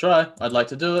Yeah. like to try. I'd like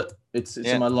to do it. It's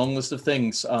Yeah. on my long list of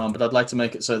things. But I'd like to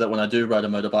make it so that when I do ride a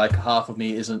motorbike, half of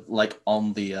me isn't like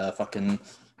on the fucking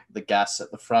the gas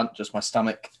at the front, just my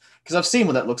stomach. Because I've seen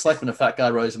what that looks like when a fat guy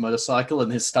rides a motorcycle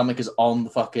and his stomach is on the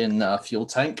fucking fuel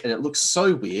tank, and it looks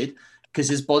so weird because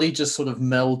his body just sort of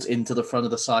melds into the front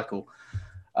of the cycle.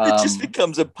 It just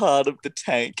becomes a part of the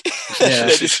tank. Yeah.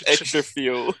 That is extra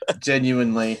fuel.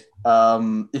 Genuinely.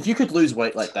 If you could lose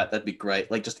weight like that, that'd be great.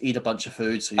 Like just eat a bunch of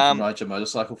food so you can ride your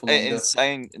motorcycle for longer.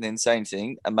 An insane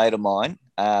thing. A mate of mine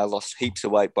lost heaps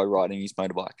of weight by riding his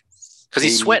motorbike. Because he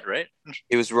sweat, right?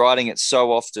 He was riding it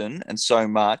so often and so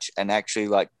much, and actually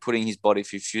like putting his body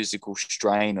through physical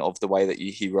strain of the way that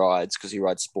he rides because he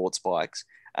rides sports bikes.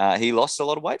 He lost a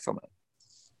lot of weight from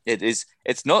it.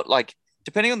 It's not like,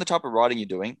 depending on the type of riding you're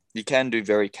doing, you can do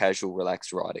very casual,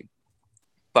 relaxed riding,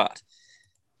 but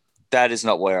that is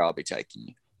not where I'll be taking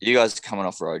you. You guys are coming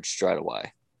off road straight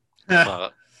away.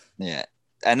 Fuck. Yeah.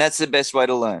 And that's the best way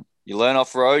to learn. You learn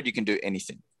off road, you can do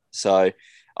anything. So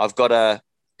I've got a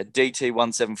DT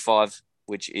 175,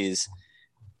 which is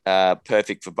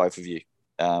perfect for both of you.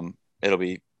 It'll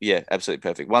be, absolutely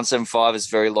perfect. 175 is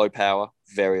very low power.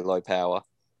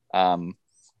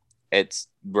 It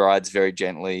rides very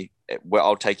gently.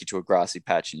 I'll take you to a grassy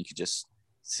patch and you can just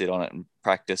sit on it and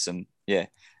practice. And yeah,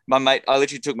 I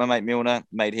literally took my mate Milner,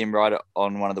 made him ride it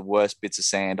on one of the worst bits of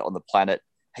sand on the planet.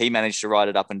 He managed to ride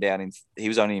it up and down. He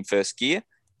was only in first gear,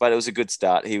 but it was a good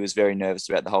start. He was very nervous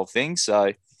about the whole thing.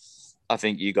 So I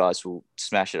think you guys will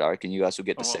smash it. I reckon you guys will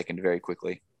get to second very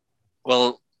quickly.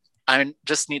 Well, I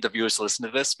just need the viewers to listen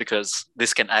to this because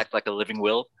this can act like a living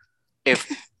will. If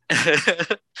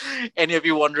any of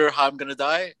you wonder how I'm going to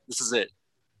die, this is it.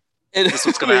 This is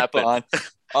what's going to happen. Fine.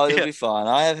 It'll be fine.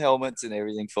 I have helmets and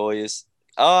everything for you.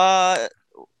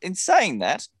 In saying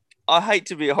that, I hate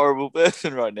to be a horrible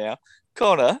person right now.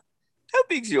 Connor, how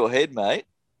big's your head, mate?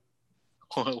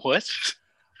 What?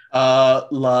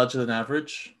 Larger than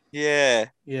average. Yeah.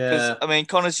 Yeah. I mean,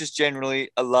 Connor's just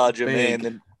generally a larger man Big.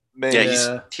 than me.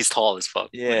 Yeah, he's tall as fuck.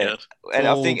 Yeah. And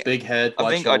Tall, I think big head. I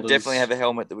wide think I shoulders. definitely have a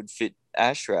helmet that would fit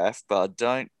Ashraf, but I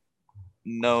don't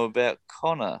know about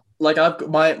Connor. Like I've got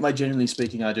my generally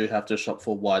speaking, I do have to shop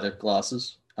for wider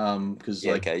glasses. Because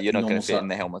Yeah, like okay, you're not going normal to fit si- in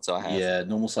the helmets I have. Yeah,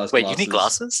 normal size. Wait, glasses. you need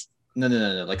glasses? No,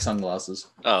 like sunglasses.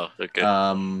 Oh, okay.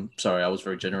 Sorry, I was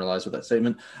very generalized with that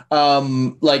statement.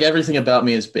 Like everything about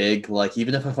me is big. Like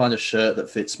even if I find a shirt that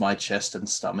fits my chest and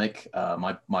stomach,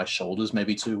 my shoulders may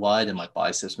be too wide and my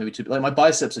biceps may be too. Like my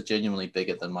biceps are genuinely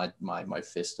bigger than my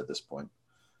fist at this point.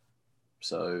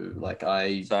 So like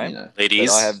Same. Ladies,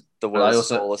 But I have the But I world's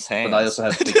also- smallest hands. but I also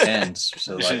have big hands.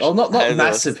 So like, not I have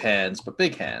massive hands, but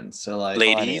big hands. So like,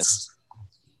 ladies.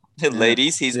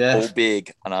 Ladies, he's Yeah. all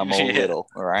big and I'm all Yeah. little.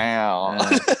 Wow.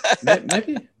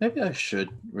 maybe I should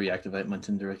reactivate my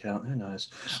Tinder account. Who knows?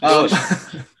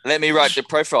 Let me write the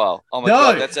profile. Oh my No.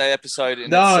 god, that's an episode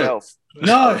in No. itself.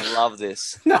 no, I love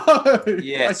this. no.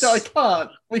 Yes. I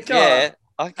can't. We Yeah.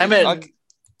 can't. I mean,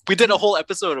 we did a whole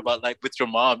episode about like with your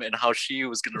mom and how she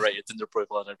was gonna write your Tinder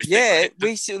profile and everything. yeah,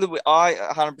 right? I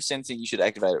 100% think you should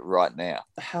activate it right now.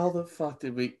 How the fuck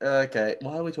did we? Okay,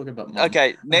 why are we talking about? Mum?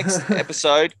 Okay, next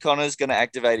episode, Connor's going to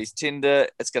activate his Tinder.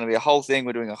 It's going to be a whole thing.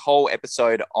 We're doing a whole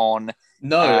episode on.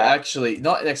 No, actually,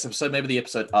 not next episode. Maybe the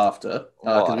episode after,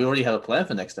 because Why? we already have a plan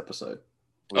for next episode.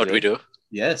 Oh, do we do?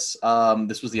 Yes.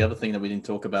 This was the other thing that we didn't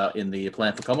talk about in the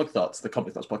plan for Comic Thoughts, the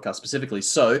Comic Thoughts podcast specifically.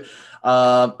 So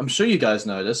I'm sure you guys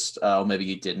noticed, or maybe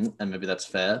you didn't, and maybe that's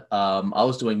fair. I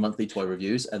was doing monthly toy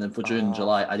reviews, and then for June and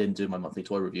July, I didn't do my monthly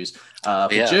toy reviews. For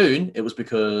Yeah. June, it was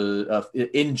because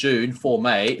in June for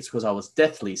May, it's because I was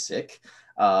deathly sick.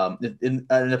 In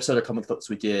an episode of Comic Thoughts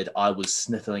we did, I was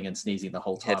sniffling and sneezing the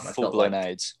whole time. Had I full felt blown like,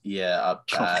 AIDS. yeah,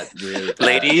 bad, really bad.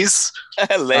 Ladies,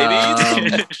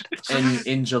 Ladies.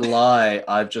 In July,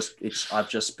 I've just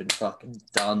been fucking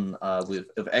done with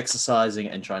exercising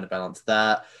and trying to balance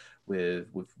that with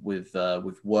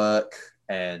work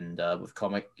and with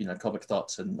comic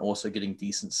thoughts, and also getting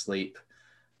decent sleep.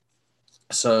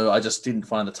 So I just didn't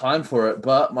find the time for it.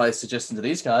 But my suggestion to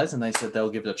these guys, and they said they'll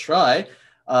give it a try,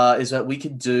 is that we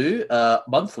could do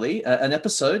monthly an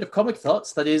episode of Comic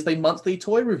Thoughts that is the monthly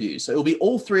toy review. So it'll be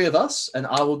all three of us, and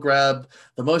I will grab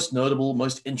the most notable,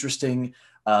 most interesting,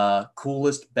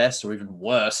 coolest, best, or even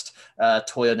worst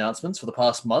toy announcements for the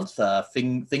past month.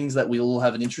 Things that we all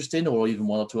have an interest in, or even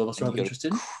one or two of us will have an interest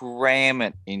in. Cram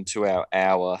it into our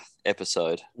hour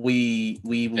episode. We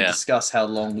will discuss how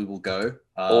long we will go.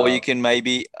 Or you can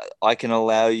I can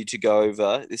allow you to go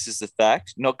over, this is the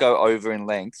fact, not go over in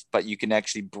length, but you can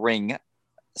actually bring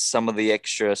some of the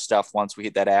extra stuff once we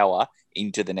hit that hour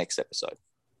into the next episode.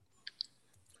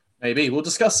 Maybe. We'll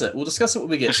discuss it. We'll discuss it when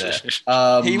we get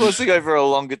there. He wants to go for a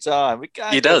longer time. We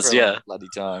can't. He does, yeah. Bloody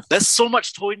time. There's so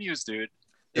much toy news, dude.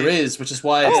 There is, which is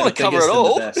why it's the biggest and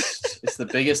the best. It's the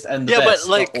biggest and the best.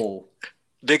 But like, not all.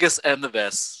 Biggest and the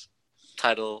best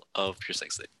title of Pure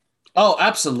Sexy. Oh,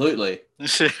 absolutely.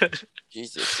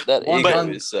 Jesus, that ego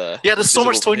is. There's so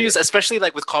much toy news, especially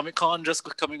like with Comic-Con just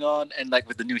coming on, and like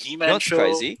with the new He-Man show.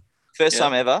 Crazy. First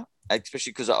time ever,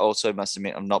 especially because I also must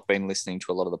admit I've not been listening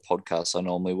to a lot of the podcasts I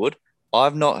normally would.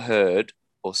 I've not heard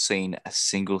or seen a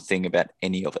single thing about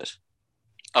any of it.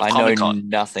 Of I Comic-Con. know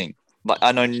nothing. Like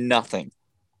I know nothing.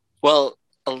 Well,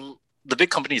 the big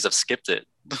companies have skipped it.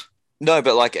 No,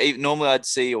 but like normally I'd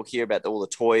see or hear about all the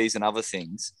toys and other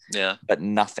things. Yeah, but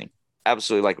nothing.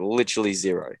 Absolutely, like literally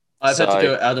zero. I've had to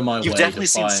go out of my way. You've definitely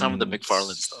seen find... some of the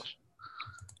McFarlane stuff.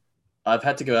 I've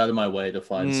had to go out of my way to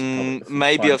find some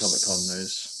maybe I've Comic-Con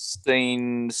news.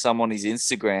 Seen some on his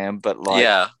Instagram, but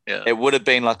like, it would have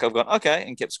been like I've gone okay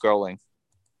and kept scrolling.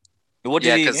 What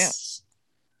did he announce?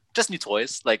 Just new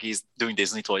toys. Like he's doing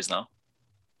Disney toys now.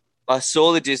 I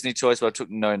saw the Disney toys, but I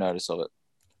took no notice of it.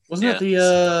 Wasn't it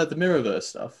the Mirrorverse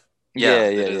stuff?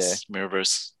 Yeah.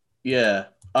 Mirrorverse. Yeah,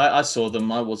 I saw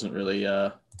them. I wasn't really.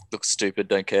 Looks stupid.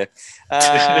 Don't care.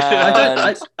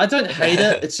 I don't hate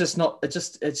it. It's just not.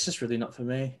 It's just really not for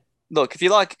me. Look,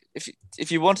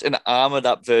 if you want an armored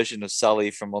up version of Sully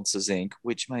from Monsters Inc.,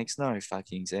 which makes no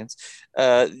fucking sense,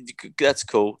 that's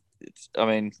cool. I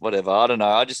mean, whatever. I don't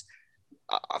know.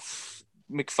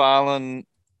 McFarlane.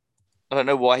 I don't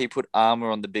know why he put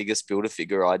armor on the biggest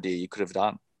Build-A-Figure idea you could have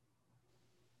done.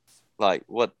 Like,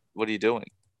 what are you doing?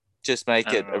 Just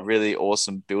make it a really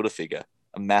awesome Build-A-Figure,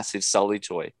 a massive Sully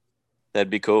toy. That'd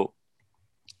be cool.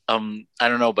 I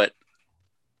don't know, but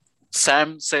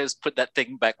Sam says put that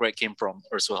thing back where it came from,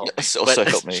 or so help me. Also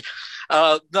help me.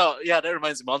 That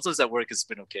reminds me. Monsters at Work has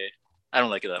been okay. I don't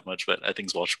like it that much, but I think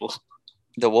it's watchable.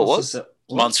 The what was?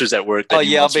 Monsters at Work. Oh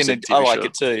yeah, I like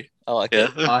it too. I like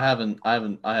it.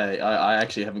 I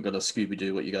actually haven't got a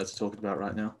Scooby-Doo what you guys are talking about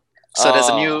right now. So there's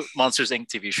a new Monsters Inc.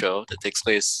 TV show that takes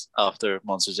place after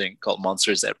Monsters Inc. called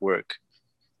Monsters at Work,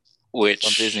 which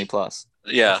on Disney Plus.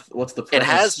 Yeah. What's the premise?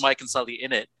 It has Mike and Sully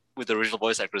in it with the original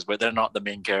voice actors, but they're not the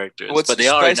main characters. But they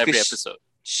are in every episode.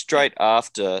 Straight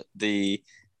after the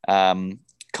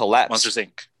collapse. Monsters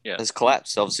Inc. Yeah. Has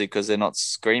collapsed, obviously, because they're not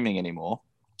screaming anymore.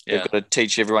 Yeah. They've got to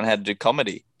teach everyone how to do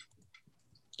comedy.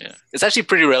 Yeah. It's actually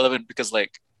pretty relevant because,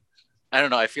 like, I don't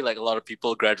know, I feel like a lot of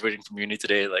people graduating from uni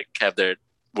today, like, have their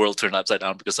world turned upside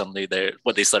down because suddenly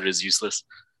what they started is useless.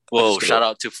 Whoa, shout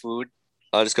out to food.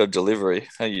 I just got a delivery.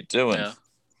 How you doing? Yeah.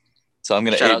 So I'm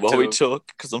going to eat while we talk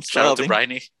because I'm starving. Shout out to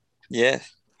Bryony. Yeah.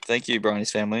 Thank you,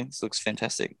 Bryony's family. This looks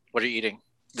fantastic. What are you eating?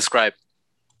 Describe.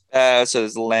 So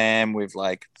there's lamb with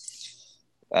like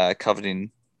covered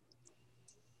in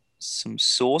some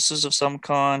sauces of some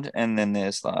kind. And then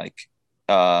there's like,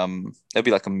 there'll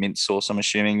be like a mint sauce, I'm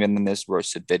assuming. And then there's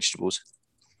roasted vegetables.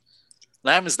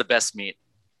 Lamb is the best meat.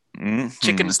 Mm-hmm.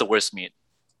 Chicken is the worst meat.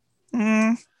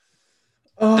 Mm.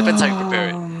 Depends how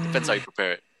you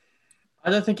prepare it. I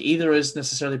don't think either is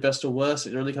necessarily best or worst.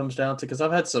 It really comes down to, because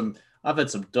I've had some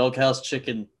doghouse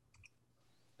chicken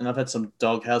and I've had some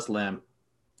doghouse lamb.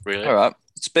 Really? All right.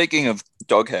 Speaking of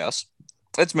doghouse,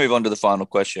 let's move on to the final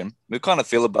question. We kind of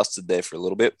filibustered there for a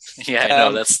little bit. Yeah, I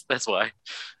know. That's why.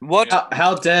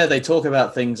 How dare they talk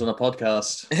about things on a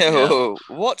podcast? Yeah.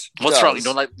 What's wrong? You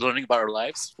don't like learning about our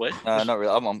lives? What? No, not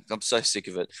really. I'm so sick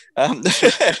of it.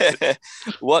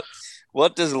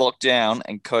 What does lockdown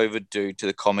and COVID do to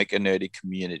the comic and nerdy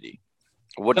community?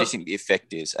 What do you think the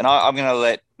effect is? And I'm going to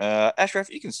let Ashraf,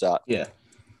 you can start. Yeah.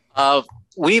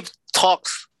 We've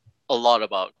talked a lot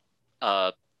about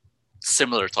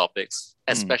similar topics,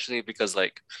 especially because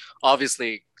like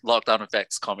obviously lockdown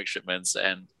affects comic shipments,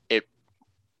 and it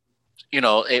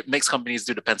makes companies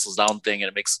do the pencils down thing, and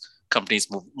it makes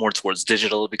companies move more towards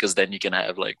digital, because then you can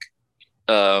have like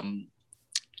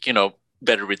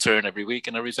better return every week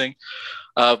and everything.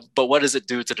 But what does it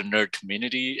do to the nerd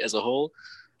community as a whole?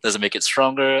 Does it make it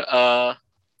stronger?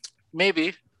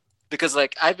 Maybe, because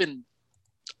like I'm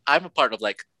a part of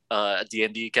like a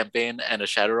D&D campaign and a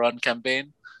Shadowrun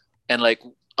campaign, and like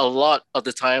a lot of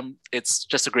the time it's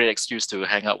just a great excuse to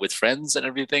hang out with friends and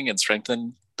everything and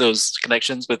strengthen those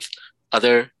connections with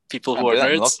other people who are Can't do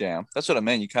that in nerds. lockdown. That's what I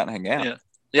mean. You can't hang out.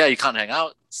 Yeah, you can't hang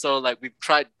out. So like we've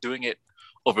tried doing it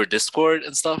over Discord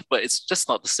and stuff, but it's just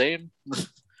not the same.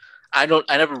 I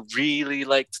never really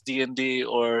liked D&D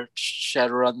or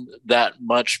Shadowrun that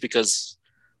much because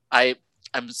I'm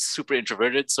super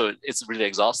introverted, so it's really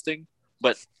exhausting.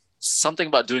 But something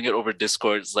about doing it over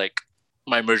Discord is like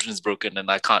my immersion is broken and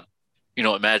I can't,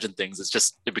 imagine things.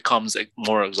 It becomes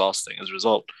more exhausting as a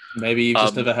result. Maybe you've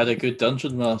just never had a good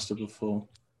dungeon master before.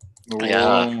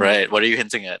 Yeah, right. What are you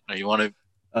hinting at? You want to?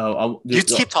 You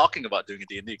keep talking about doing a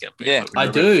D&D campaign. Yeah, I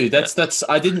do. That's.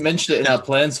 I didn't mention it in our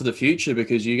plans for the future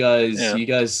because you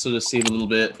guys sort of seem a little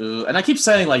bit. And I keep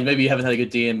saying like maybe you haven't had a good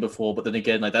DM before, but then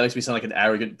again like that makes me sound like an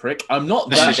arrogant prick. I'm not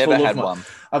that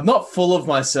I'm not full of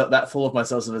myself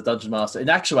as a dungeon master. In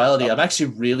actuality, I'm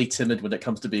actually really timid when it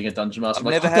comes to being a dungeon master.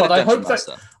 I've never had a dungeon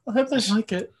master. I hope they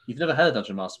like it. You've never had a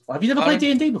dungeon master before. Have you never played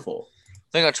D&D before?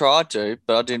 I think I tried to,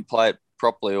 but I didn't play it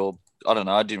properly, or I don't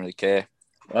know. I didn't really care.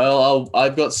 Well,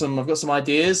 I've got some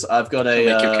ideas. I've got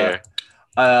a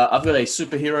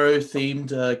superhero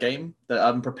themed game that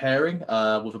I'm preparing with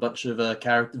a bunch of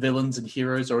character villains and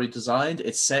heroes already designed.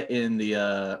 It's set in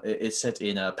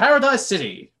Paradise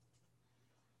City.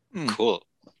 Cool.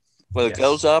 Where the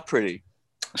girls are pretty.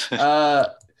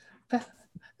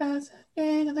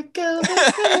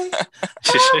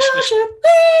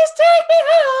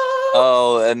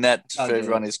 Oh, and that for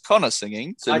everyone is Connor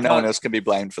singing, so no one else can be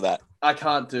blamed for that. I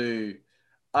can't do.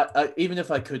 Even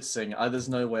if I could sing, there's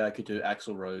no way I could do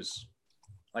Axl Rose.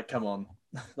 Like, come on,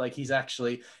 like he's a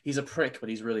prick, but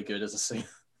he's really good as a singer.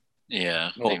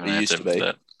 Yeah, well, he used to be.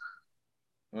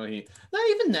 Well,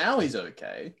 even now he's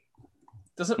okay.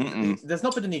 There's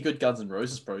not been any good Guns N'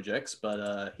 Roses projects,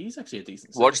 but he's actually a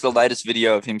decent singer. Watch the latest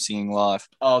video of him singing live.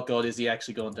 Oh god, is he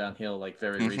actually gone downhill like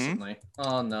very recently?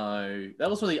 Oh no, that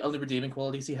was one of the only redeeming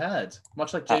qualities he had,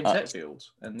 much like James Hetfield,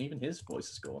 and even his voice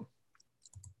is gone.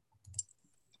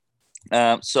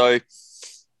 So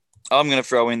I'm going to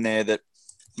throw in there that,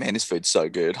 man, this food's so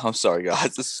good. I'm sorry,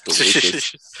 guys. This is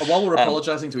delicious. While we're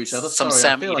apologizing to each other, some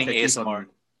Sam eating ASMR. I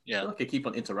feel like I keep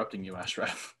on interrupting you,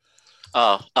 Ashraf.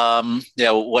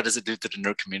 Yeah. What does it do to the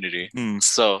nerd community?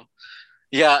 So,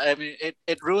 yeah, I mean,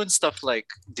 it ruins stuff like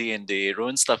D&D. It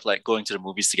ruins stuff like going to the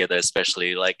movies together,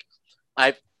 especially. Like,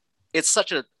 it's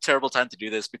such a terrible time to do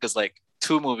this because like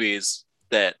two movies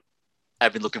that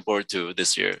I've been looking forward to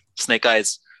this year, Snake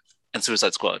Eyes and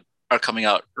Suicide Squad, are coming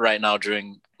out right now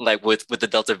during like with the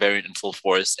Delta variant in full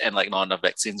force and like not enough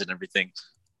vaccines and everything,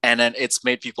 and then it's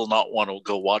made people not want to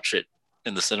go watch it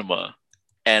in the cinema,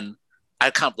 and I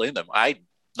can't blame them. I'm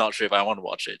not sure if I want to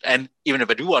watch it. And even if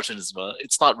I do watch it in cinema,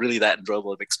 it's not really that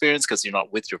enjoyable of an experience because you're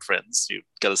not with your friends. You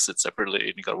got to sit separately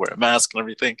and you got to wear a mask and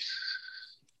everything.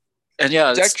 And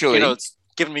yeah, it's actually, it's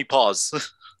giving me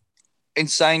pause.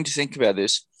 Insane to think about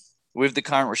this. With the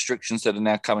current restrictions that are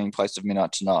now coming in place of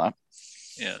midnight tonight,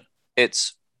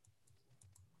 it's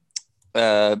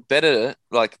better.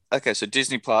 Like, okay, so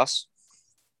Disney Plus,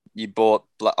 I bought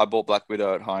Black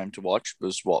Widow at home to watch. It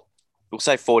was what? We'll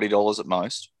say $40 at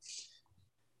most.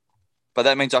 But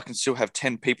that means I can still have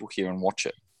 10 people here and watch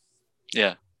it.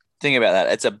 Yeah. Think about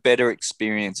that. It's a better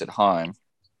experience at home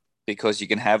because you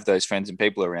can have those friends and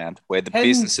people around where the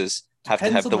businesses have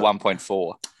to have the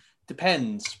 1.4.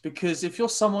 Depends, because if you're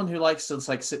someone who likes to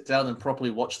like sit down and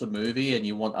properly watch the movie and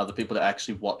you want other people to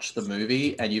actually watch the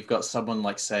movie and you've got someone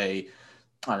like, say,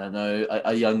 I don't know,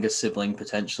 a younger sibling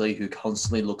potentially who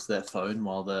constantly looks at their phone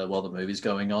while the movie's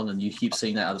going on, and you keep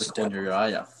seeing that out of the corner of your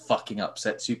eye, that fucking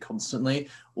upsets you constantly.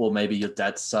 Or maybe your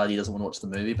dad decided he doesn't want to watch the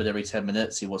movie, but every 10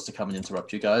 minutes he wants to come and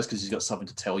interrupt you guys because he's got something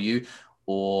to tell you.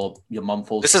 Or your mum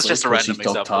falls asleep. This is just a random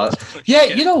example. Yeah,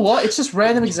 you know what? It's just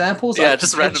random examples. Yeah,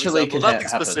 just random examples. Nothing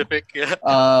specific. Yeah.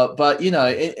 But you know,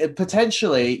 it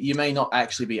potentially you may not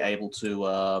actually be able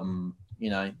to.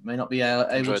 May not be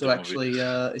able to actually.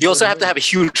 You also have to have a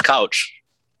huge couch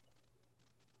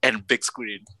and big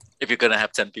screen if you're gonna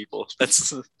have 10 people.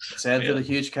 That's Sam's got a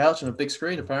huge couch and a big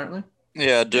screen, apparently.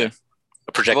 Yeah, I do.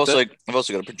 A projector. I've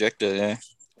also got a projector. Yeah.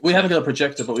 We haven't got a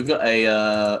projector, but we've got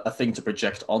a thing to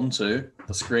project onto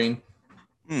the screen.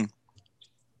 Hmm.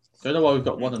 Don't know why we've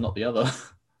got one and not the other.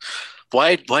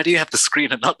 Why do you have the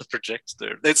screen and not the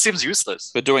projector? It seems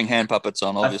useless. We're doing hand puppets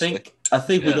on, obviously. I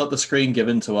think we Yeah. got the screen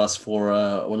given to us for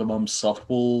one of Mum's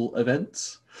softball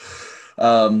events.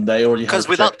 They already have a 'Cause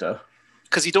without- projector.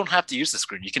 Because you don't have to use the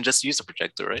screen. You can just use the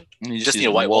projector, right? You Just use need a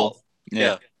the white wall.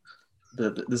 Yeah.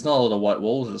 There's not a lot of white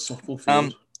walls at a softball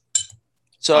field.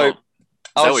 So Oh. I Is that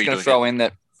was what you're going to doing throw here? in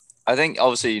that I think,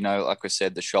 obviously, like we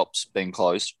said, the shops being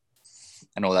closed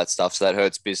and all that stuff. So that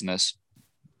hurts business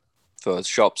for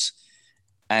shops.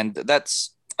 And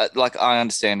that's like, I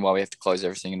understand why we have to close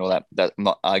everything and all that. I'm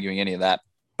not arguing any of that.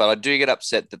 But I do get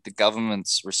upset that the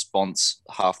government's response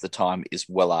half the time is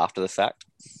well after the fact.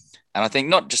 And I think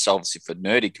not just obviously for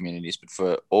nerdy communities, but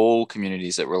for all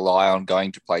communities that rely on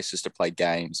going to places to play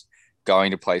games,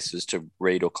 going to places to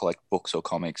read or collect books or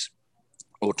comics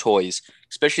or toys,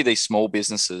 especially these small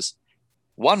businesses.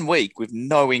 1 week with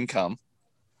no income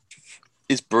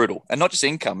is brutal. And not just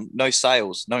income, no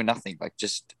sales, no nothing, like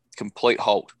just complete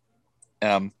halt.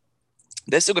 They're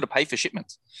still going to pay for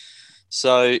shipments.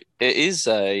 So it is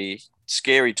a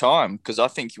scary time because I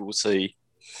think you will see.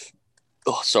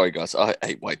 Oh, sorry, guys. I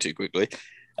ate way too quickly.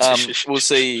 We'll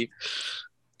see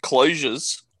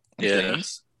closures and Yeah.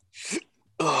 things.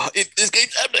 Oh, this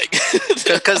keeps happening.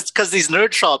 Because these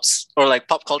nerd shops or like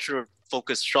pop culture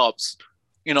focused shops,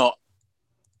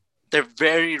 they're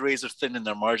very razor thin in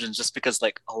their margins just because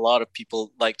like a lot of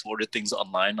people like to order things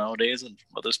online nowadays and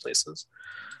from other places.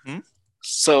 Hmm.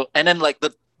 So, and then like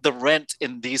the rent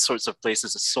in these sorts of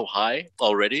places is so high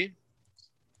already.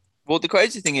 Well, the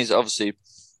crazy thing is, obviously,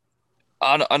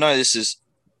 I know this is.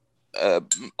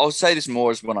 I'll say this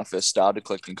more as when I first started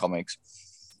collecting comics.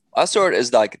 I saw it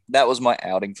as like that was my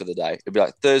outing for the day. It'd be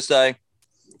like Thursday,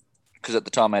 because at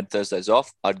the time I had Thursdays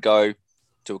off. I'd go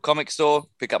to a comic store,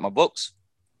 pick up my books,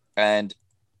 and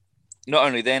not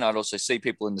only then, I'd also see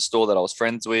people in the store that I was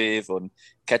friends with, and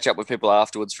catch up with people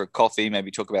afterwards for a coffee,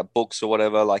 maybe talk about books or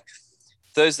whatever. Like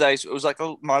Thursdays, it was like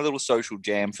my little social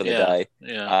jam for the day.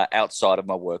 Yeah. Outside of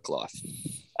my work life.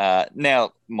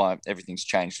 Now everything's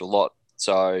changed a lot,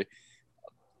 so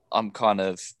I'm kind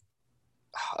of,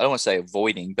 I don't want to say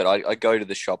avoiding, but I go to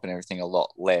the shop and everything a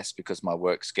lot less because my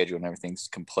work schedule and everything's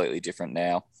completely different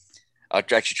now. I'm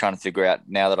actually trying to figure out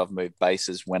now that I've moved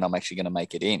bases when I'm actually going to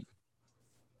make it in.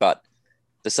 But at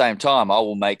the same time, I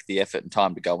will make the effort and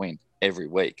time to go in every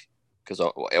week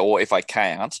or if I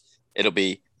can't, it'll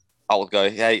be, I will go,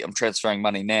 hey, I'm transferring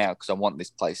money now because I want this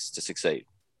place to succeed.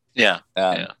 Yeah,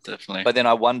 definitely. But then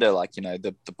I wonder, like,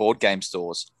 the board game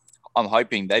stores, I'm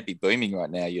hoping they'd be booming right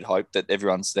now. You'd hope that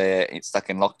everyone's there, it's stuck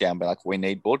in lockdown, but like, we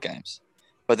need board games.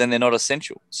 But then they're not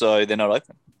essential, so they're not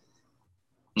open.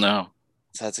 No.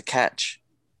 So it's a catch.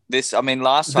 Last time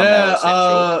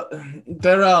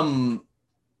they were essential.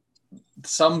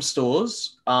 Some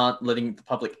stores aren't letting the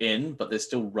public in, but they're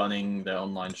still running their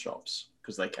online shops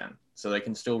because they can. So they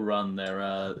can still run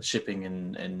their shipping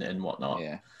and whatnot.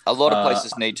 Yeah. A lot of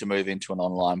places need to move into an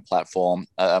online platform.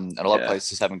 And a lot of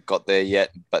places haven't got there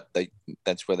yet, but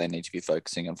that's where they need to be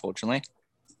focusing, unfortunately.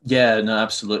 Yeah, no,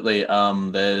 absolutely.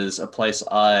 There's a place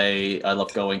I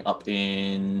love going up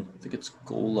in, I think it's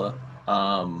Gawler.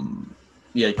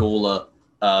 Gawler.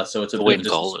 So it's a bit of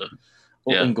Gawler.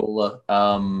 In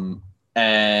Gawler.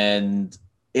 And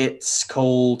it's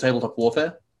called Tabletop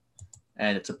Warfare.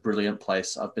 And it's a brilliant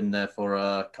place. I've been there for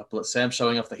a couple of Sam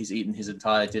showing off that he's eaten his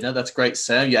entire dinner. That's great,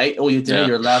 Sam. You ate all your dinner. Yeah.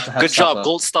 You're allowed to have Good supper. job,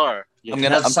 gold star. I'm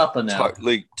gonna have supper now.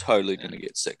 Totally gonna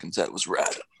get seconds. That was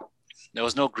rad. There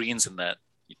was no greens in that.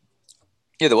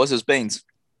 Yeah, there was. It was beans.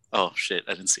 Oh shit,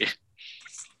 I didn't see it.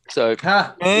 So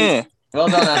yeah. Well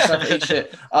done, Ash. Eat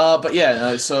shit. But yeah,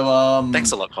 no, so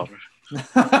thanks a lot, Connor.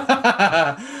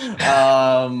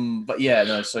 But yeah,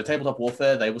 no, so Tabletop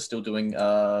Warfare, they were still doing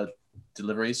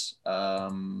deliveries. They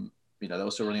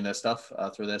were still running their stuff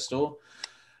through their store.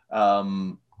 A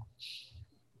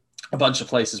bunch of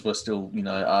places were still,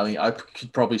 I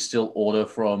could probably still order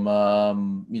from,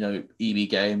 EB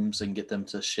Games and get them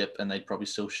to ship, and they'd probably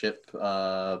still ship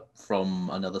from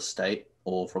another state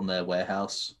or from their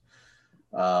warehouse.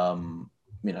 Pop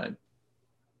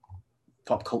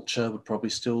Culture would probably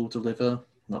still deliver,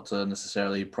 not to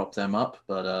necessarily prop them up,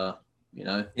 but You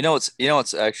know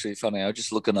what's actually funny? I was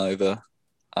just looking over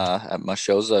at my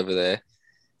shelves over there,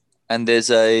 and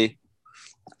there's a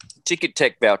Ticket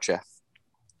Tech voucher,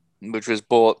 which was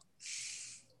bought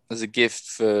as a gift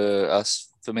for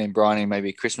me and Bryony, maybe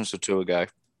a Christmas or two ago,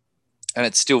 and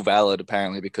it's still valid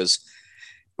apparently because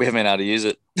we haven't been able to use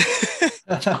it.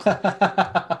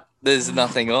 There's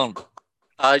nothing on.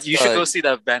 You should go see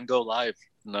that Van Gogh live.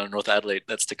 No, North Adelaide.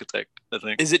 That's Ticketek, I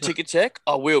think. Is it Ticketek?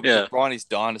 I will, because Yeah. Bryony's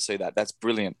dying to see that. That's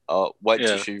brilliant. Wait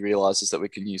till Yeah. she realizes that we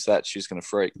can use that. She's going to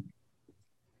freak.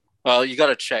 Well, you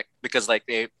gotta check because like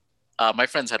my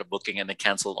friends had a booking and they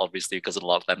canceled obviously because of the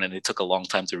lockdown, and it took a long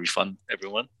time to refund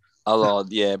everyone. Oh,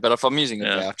 yeah. But if I'm using a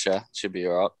Yeah. voucher, it should be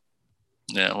all right.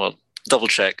 Yeah, well, double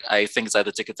check. I think it's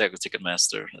either Ticketek or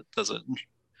Ticketmaster. It does it.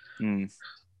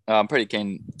 I'm pretty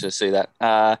keen to see that.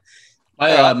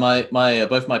 My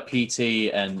both my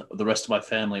PT and the rest of my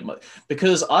family,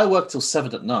 because I work till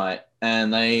 7 at night,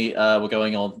 and they were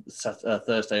going on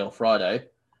Thursday or Friday,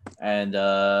 and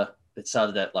it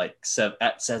started at like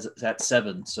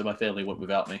 7, so my family went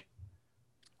without me.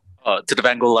 To the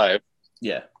Van Gogh Live.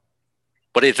 Yeah.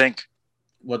 What do you think?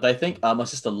 What they think? My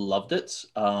sister loved it.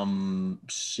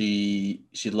 She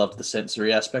loved the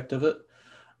sensory aspect of it.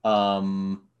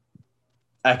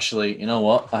 Actually, you know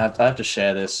what? I have to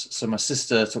share this. So my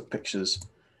sister took pictures,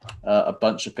 a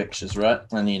bunch of pictures, right?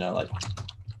 And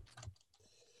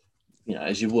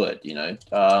as you would,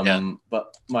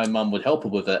 But my mum would help her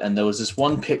with it. And there was this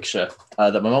one picture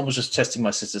that my mum was just testing my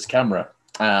sister's camera,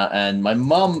 and my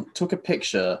mum took a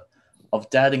picture of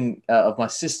of my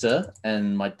sister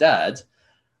and my dad.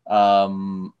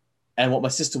 And what my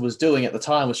sister was doing at the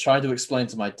time was trying to explain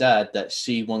to my dad that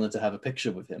she wanted to have a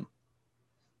picture with him.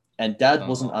 And Dad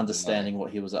wasn't understanding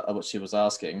what she was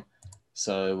asking.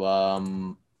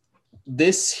 So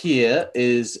this here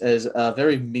is a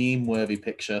very meme-worthy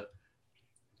picture,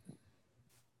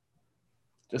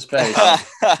 just based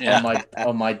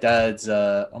on my dad's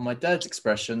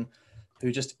expression,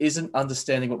 who just isn't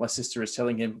understanding what my sister is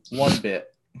telling him one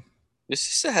bit. Your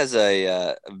sister has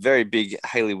a very big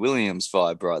Hayley Williams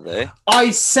vibe right there. I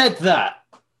said that,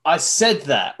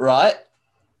 right?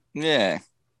 Yeah.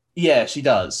 Yeah, she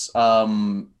does.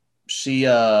 She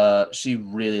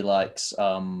really likes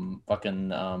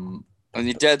fucking And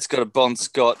your dad's got a Bon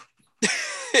Scott.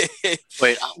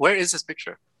 Wait, where is this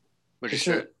picture? Where'd you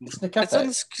share it? It's in the cafe.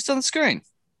 It's on the screen.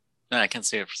 No, I can't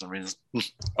see it for some reason.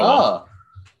 Oh.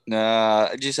 Nah,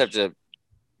 I just have to.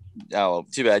 Oh, well,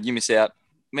 too bad. You miss out.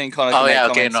 Me and Connor. Oh yeah,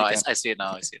 okay, no, I see it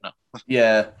now.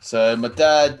 Yeah, so my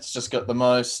dad's just got the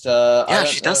most. Yeah,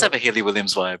 she does have a Hayley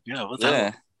Williams vibe. Yeah, what the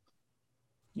hell?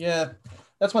 Yeah,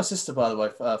 that's my sister, by the way,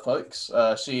 folks.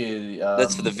 She.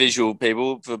 That's for the visual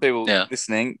people. For people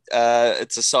listening,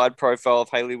 it's a side profile of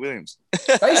Hayley Williams.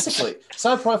 Basically,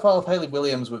 side profile of Hayley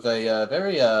Williams with a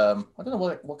very I don't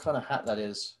know what kind of hat that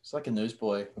is. It's like a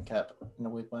newsboy cap in a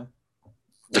weird way.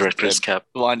 Director's cap.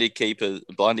 Blindy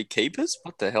keepers.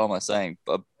 What the hell am I saying?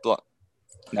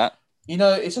 Nah.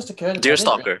 It's just occurred to me. Dear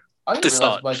stalker. I didn't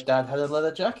realize my dad had a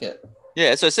leather jacket.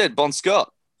 Yeah, so I said Bon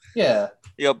Scott. Yeah.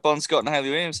 You got Bon Scott and Hayley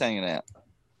Williams hanging out.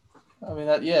 I mean,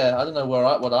 I don't know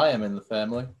what I am in the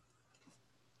family.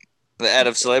 Out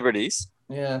of celebrities.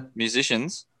 Yeah.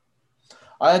 Musicians.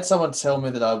 I had someone tell me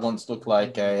that I once looked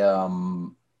like a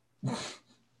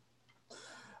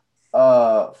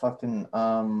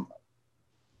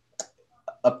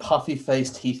a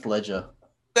puffy-faced Heath Ledger.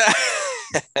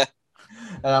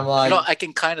 And I'm like, I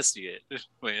can kind of see it.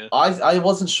 Yeah. I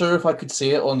wasn't sure if I could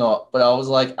see it or not, but I was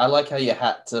like, I like how you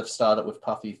had to start it with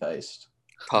puffy-faced.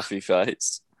 Puffy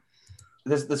face.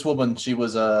 This woman, she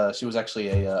was actually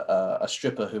a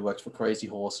stripper who worked for Crazy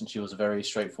Horse, and she was a very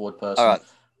straightforward person. All right,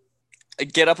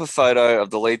 get up a photo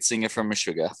of the lead singer from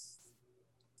Meshuggah.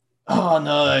 Oh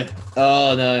no!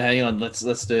 Hang on, let's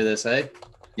do this, hey?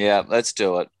 Yeah, let's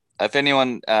do it. If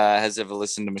anyone has ever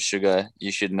listened to Meshuggah,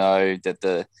 you should know that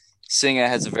the singer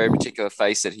has a very particular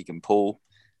face that he can pull.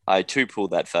 I too pull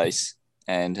that face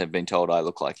and have been told I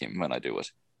look like him when I do it.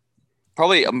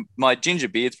 Probably my ginger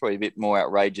beard's probably a bit more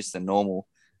outrageous than normal,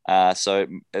 so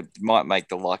it might make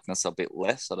the likeness a bit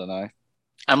less. I don't know.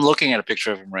 I'm looking at a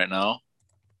picture of him right now.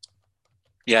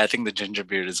 Yeah, I think the ginger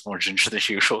beard is more ginger than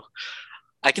usual.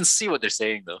 I can see what they're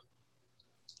saying though.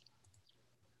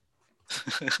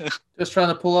 Just trying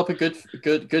to pull up a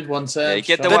good one, Sam. Yeah, you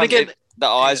get the one, the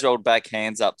eyes rolled back,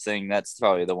 hands up thing. That's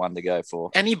probably the one to go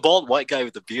for. Any bald white guy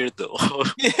with a beard, though.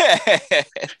 Yeah,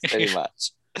 pretty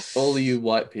much. All of you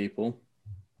white people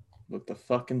look the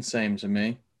fucking same to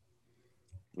me.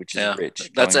 Which is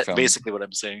rich. That's basically what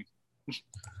I'm saying.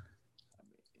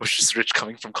 Which is rich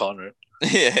coming from Connor.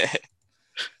 Yeah.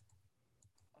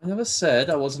 I never said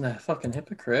I wasn't a fucking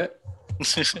hypocrite.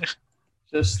 Just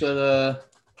that,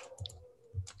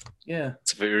 yeah.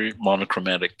 It's a very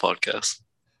monochromatic podcast.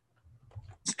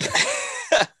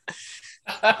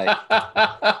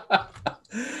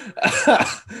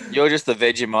 You're just the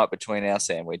Vegemite between our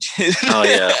sandwiches. Oh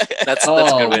yeah, that's a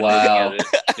good way wow. of looking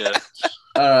at it. Yeah.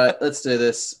 All right, let's do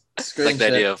this. Like the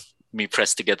idea of me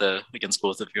pressed together against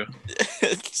both of you.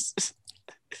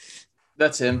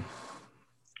 That's him.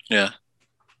 Yeah.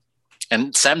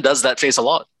 And Sam does that face a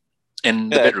lot in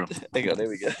the bedroom. Hang on, there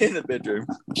we go. In the bedroom.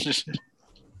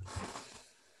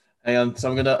 Hang on. So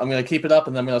I'm gonna keep it up,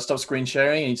 and then I'm gonna stop screen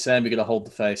sharing. And Sam, you're gonna hold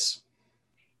the face.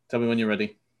 Tell me when you're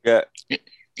ready. Yeah.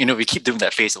 You know, if we keep doing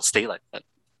that face, it'll stay like that.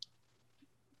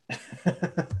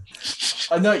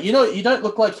 I know. You don't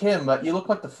look like him, but you look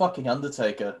like the fucking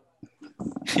Undertaker.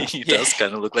 He does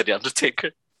kind of look like the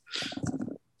Undertaker.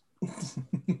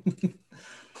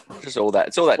 Just all that.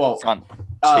 It's all that front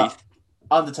teeth.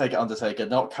 Undertaker,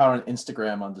 not current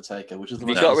Instagram Undertaker, which is the If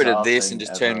you most got rid of bizarre this thing and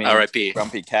just ever. turned me R.I.P. into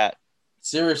Grumpy Cat.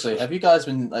 Seriously, have you guys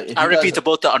been? Like, if I you guys repeat to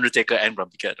both the Undertaker and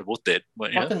Grumpy Cat. They're both dead.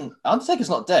 But, yeah. fucking Undertaker's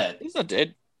not dead. He's not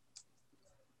dead.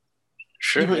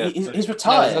 Sure. He's retired.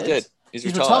 No, he's not dead. He's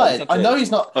retired. I know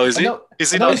he's not. Oh, is he?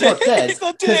 Is he not he's not dead? He's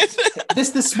not dead.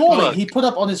 This morning, Look. he put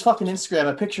up on his fucking Instagram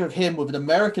a picture of him with an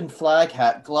American flag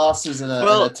hat, glasses, and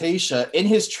a t-shirt in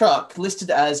his truck,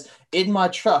 listed as "in my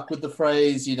truck" with the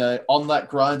phrase, "on that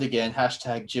grind again."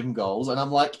 #gym goals. And I'm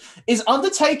like, is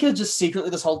Undertaker just secretly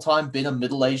this whole time been a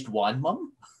middle-aged wine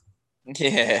mum?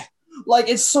 Yeah. Like,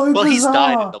 it's so Well, bizarre. he's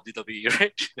died in WWE,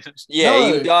 right? Yeah,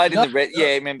 No, he died no, in the... Yeah,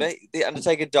 remember? The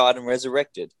Undertaker died and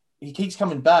resurrected. He keeps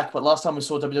coming back, but last time we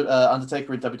saw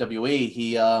Undertaker in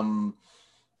WWE,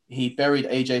 he buried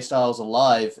AJ Styles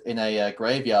alive in a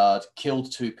graveyard,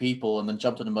 killed 2 people, and then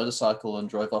jumped on a motorcycle and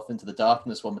drove off into the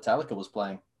darkness while Metallica was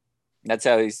playing. That's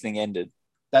how his thing ended.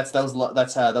 That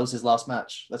was his last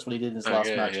match. That's what he did in his last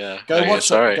match. Yeah. Go watch.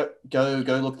 Sorry. Go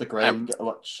look I'm-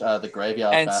 the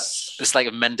graveyard And match. It's like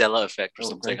a Mandela effect or Oh,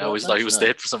 something. I graveyard always thought he match? was No.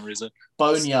 dead for some reason.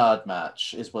 Boneyard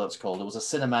match is what it's called. It was a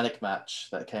cinematic match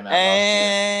that came out last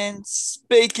year. And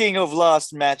speaking of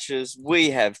last matches,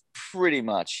 we have pretty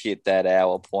much hit that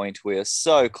hour point. We are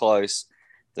so close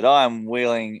that I am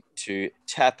willing to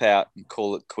tap out and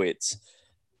call it quits.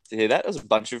 To hear that, there's a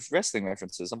bunch of wrestling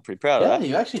references. I'm pretty proud of Yeah, that.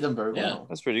 you actually done very Yeah. well.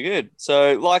 That's pretty good.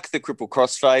 So, like the Cripple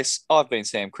Crossface, I've been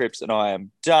Sam Cripps and I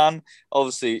am done.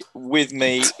 Obviously, with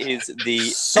me is the...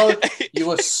 So you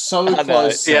were so I know.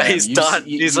 close. Yeah, Sam. he's You- done.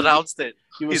 you- He's you- announced it.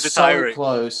 You were He's so retiring.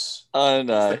 close. I The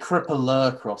know.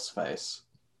 Crippler Crossface.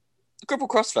 Cripple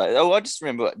Crossface. Oh, I just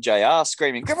remember JR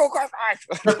screaming, Cripple Crossface!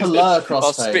 Crippler I was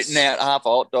Crossface. spitting out half a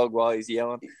hot dog while he's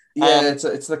yelling. Yeah, it's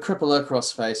the Crippler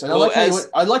Crossface. And well,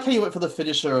 I like how you went for the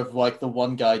finisher of like the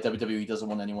one guy WWE doesn't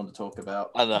want anyone to talk about.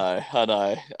 I know.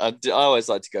 I always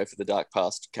like to go for the Dark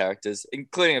Past characters,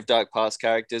 including of Dark Past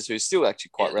characters who's still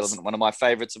actually quite Yes. relevant. One of my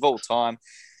favorites of all time.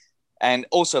 And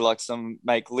also like to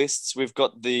make lists. We've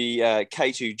got the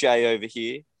K2J over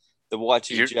here, the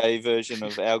Y2J version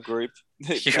of our group.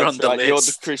 You're on the right. You're the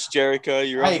list. Chris Jericho.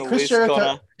 You're Hey, on the Chris list, Jericho.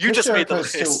 Connor. You Chris just made the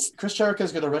Jericho's list. Chris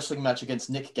Jericho's got a wrestling match against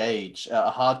Nick Gage,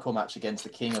 a hardcore match against the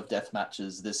King of Death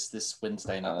matches this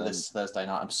Wednesday night, this Thursday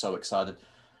night. I'm so excited.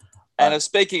 And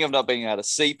speaking of not being able to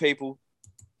see people,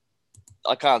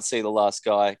 I can't see the last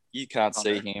guy. You can't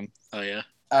see him. Oh, yeah.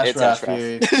 Ashraf,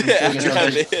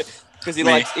 Because he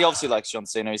Me. obviously likes John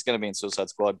Cena. He's going to be in Suicide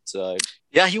Squad. So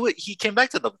Yeah, he came back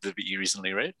to WWE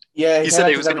recently, right? Yeah, He said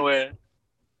he was going to wear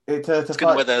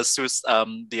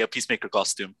the Peacemaker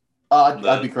costume.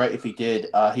 That'd be great if he did.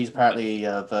 He's apparently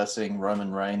versing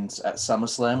Roman Reigns at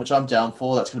SummerSlam, which I'm down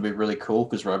for. That's going to be really cool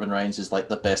because Roman Reigns is like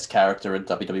the best character in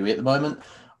WWE at the moment.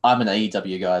 I'm an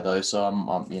AEW guy though, so I'm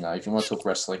if you want to talk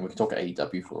wrestling, we can talk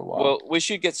AEW for a while. well, we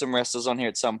should get some wrestlers on here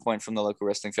at some point from the local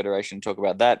wrestling federation and talk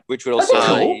about that, which would That'd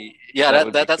also be cool. Yeah, That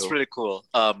would be that's cool. really cool.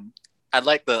 I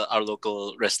like our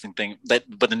local wrestling thing, but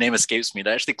the name escapes me.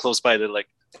 They're actually close by. They're like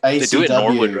they do it in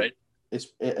Norwood, right? It's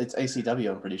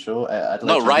ACW, I'm pretty sure.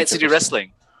 No, Riot City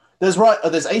Wrestling. There's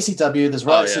ACW. There's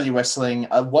Riot yeah. City Wrestling.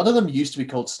 One of them used to be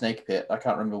called Snake Pit. I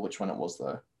can't remember which one it was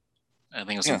though. I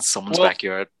think it was Yeah. in someone's Well,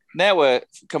 backyard. now we're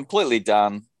completely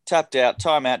done. Tapped out,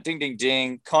 time out, ding, ding,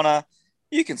 ding. Connor,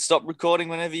 you can stop recording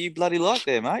whenever you bloody like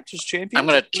there, mate. Just champion. I'm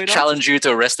gonna Lead on. challenge you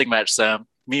to a wrestling match, Sam.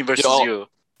 Me versus Yo. you.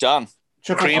 Done.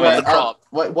 Triple Cream threat. of the crop.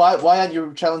 Why aren't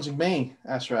you challenging me,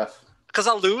 Ashraf? Because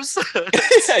I'll lose.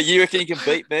 You reckon you can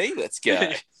beat me? Let's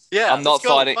go. Yeah, I'm not let's go.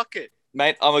 fighting- Fuck it.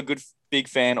 Mate, I'm a big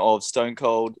fan of Stone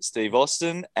Cold Steve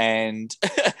Austin, and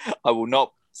I will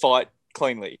not fight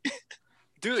cleanly.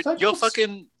 Dude, Stone you're Cold-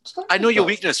 fucking. Stone I know Cold your though.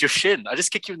 weakness. Your shin. I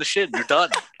just kick you in the shin. You're done.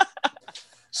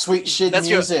 Sweet shin That's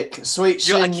your- music. Sweet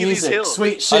your shin Achilles music. heel.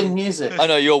 Sweet shin music. I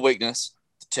know your weakness,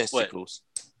 the testicles.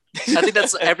 I think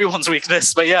that's everyone's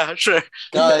weakness. But yeah, sure.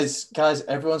 Guys,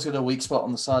 everyone's got a weak spot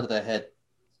on the side of their head.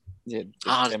 Yeah,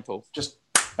 Ah, temple. Just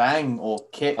bang or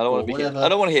kick I don't or want to be hit. whatever. I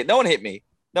don't want to hit. No one hit me.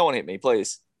 No one hit me,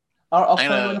 please. I'll I'm throw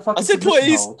you in gonna- a fucking I said, submission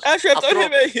please, hold. Ashraf, I'll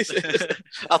don't hit me.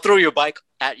 I'll throw your bike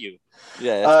at you.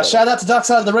 Yeah. that's better. Shout out to Dark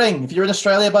Side of the Ring. If you're in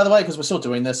Australia, by the way, because we're still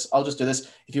doing this, I'll just do this.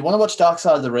 If you want to watch Dark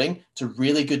Side of the Ring, it's a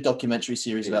really good documentary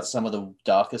series about some of the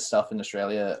darkest stuff in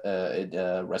Australia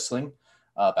in wrestling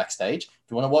backstage. If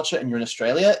you want to watch it and you're in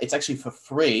Australia, it's actually for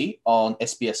free on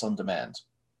SBS On Demand.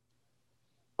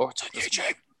 Or it's on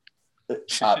YouTube.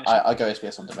 I go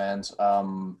SBS On Demand.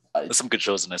 There's some good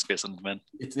shows in SBS On Demand.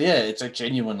 It's like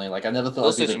genuinely like I never thought I'd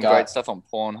Also be the some guy. great stuff on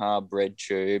Pornhub,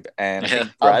 RedTube, and I Yeah.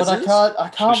 think But Brazzers. I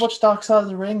can't watch Dark Side of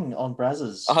the Ring on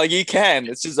Brazzers. Oh, you can.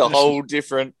 It's just a whole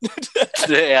different.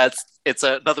 Yeah, it's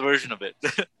another version of it.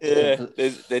 Yeah,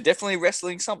 they're definitely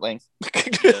wrestling something.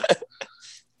 Yeah.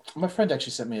 My friend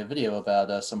actually sent me a video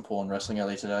about some porn wrestling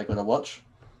earlier today. I got to watch.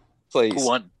 Please, Who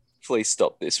won? please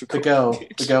stop this. The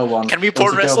girl one. Can we It was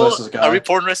porn a girl wrestle? versus a guy. Are we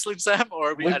porn wrestling, Sam, or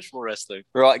are we We- actual wrestling?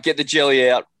 Right, get the jelly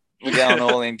out. We're going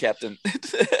all in, Captain.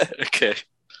 Okay.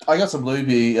 I got some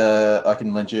lubie I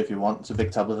can lend you if you want. It's a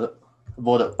big tub of it. I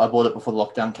bought it before the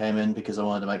lockdown came in because I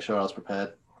wanted to make sure I was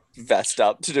prepared. Vast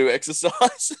up to do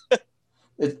exercise.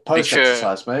 It's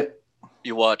post-exercise, mate.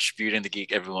 You watch Beauty and the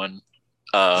Geek, everyone.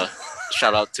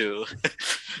 Shout out to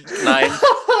Nine.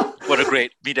 What a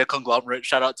great media conglomerate.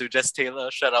 Shout out to Jess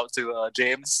Taylor. Shout out to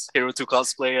James, Hero 2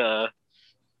 Cosplay.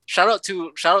 Shout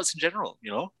outs in general,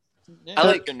 you know? Yeah, I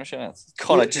like- give him a shout.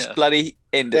 Connor, just Yeah. bloody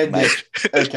end it, End mate. it. Okay.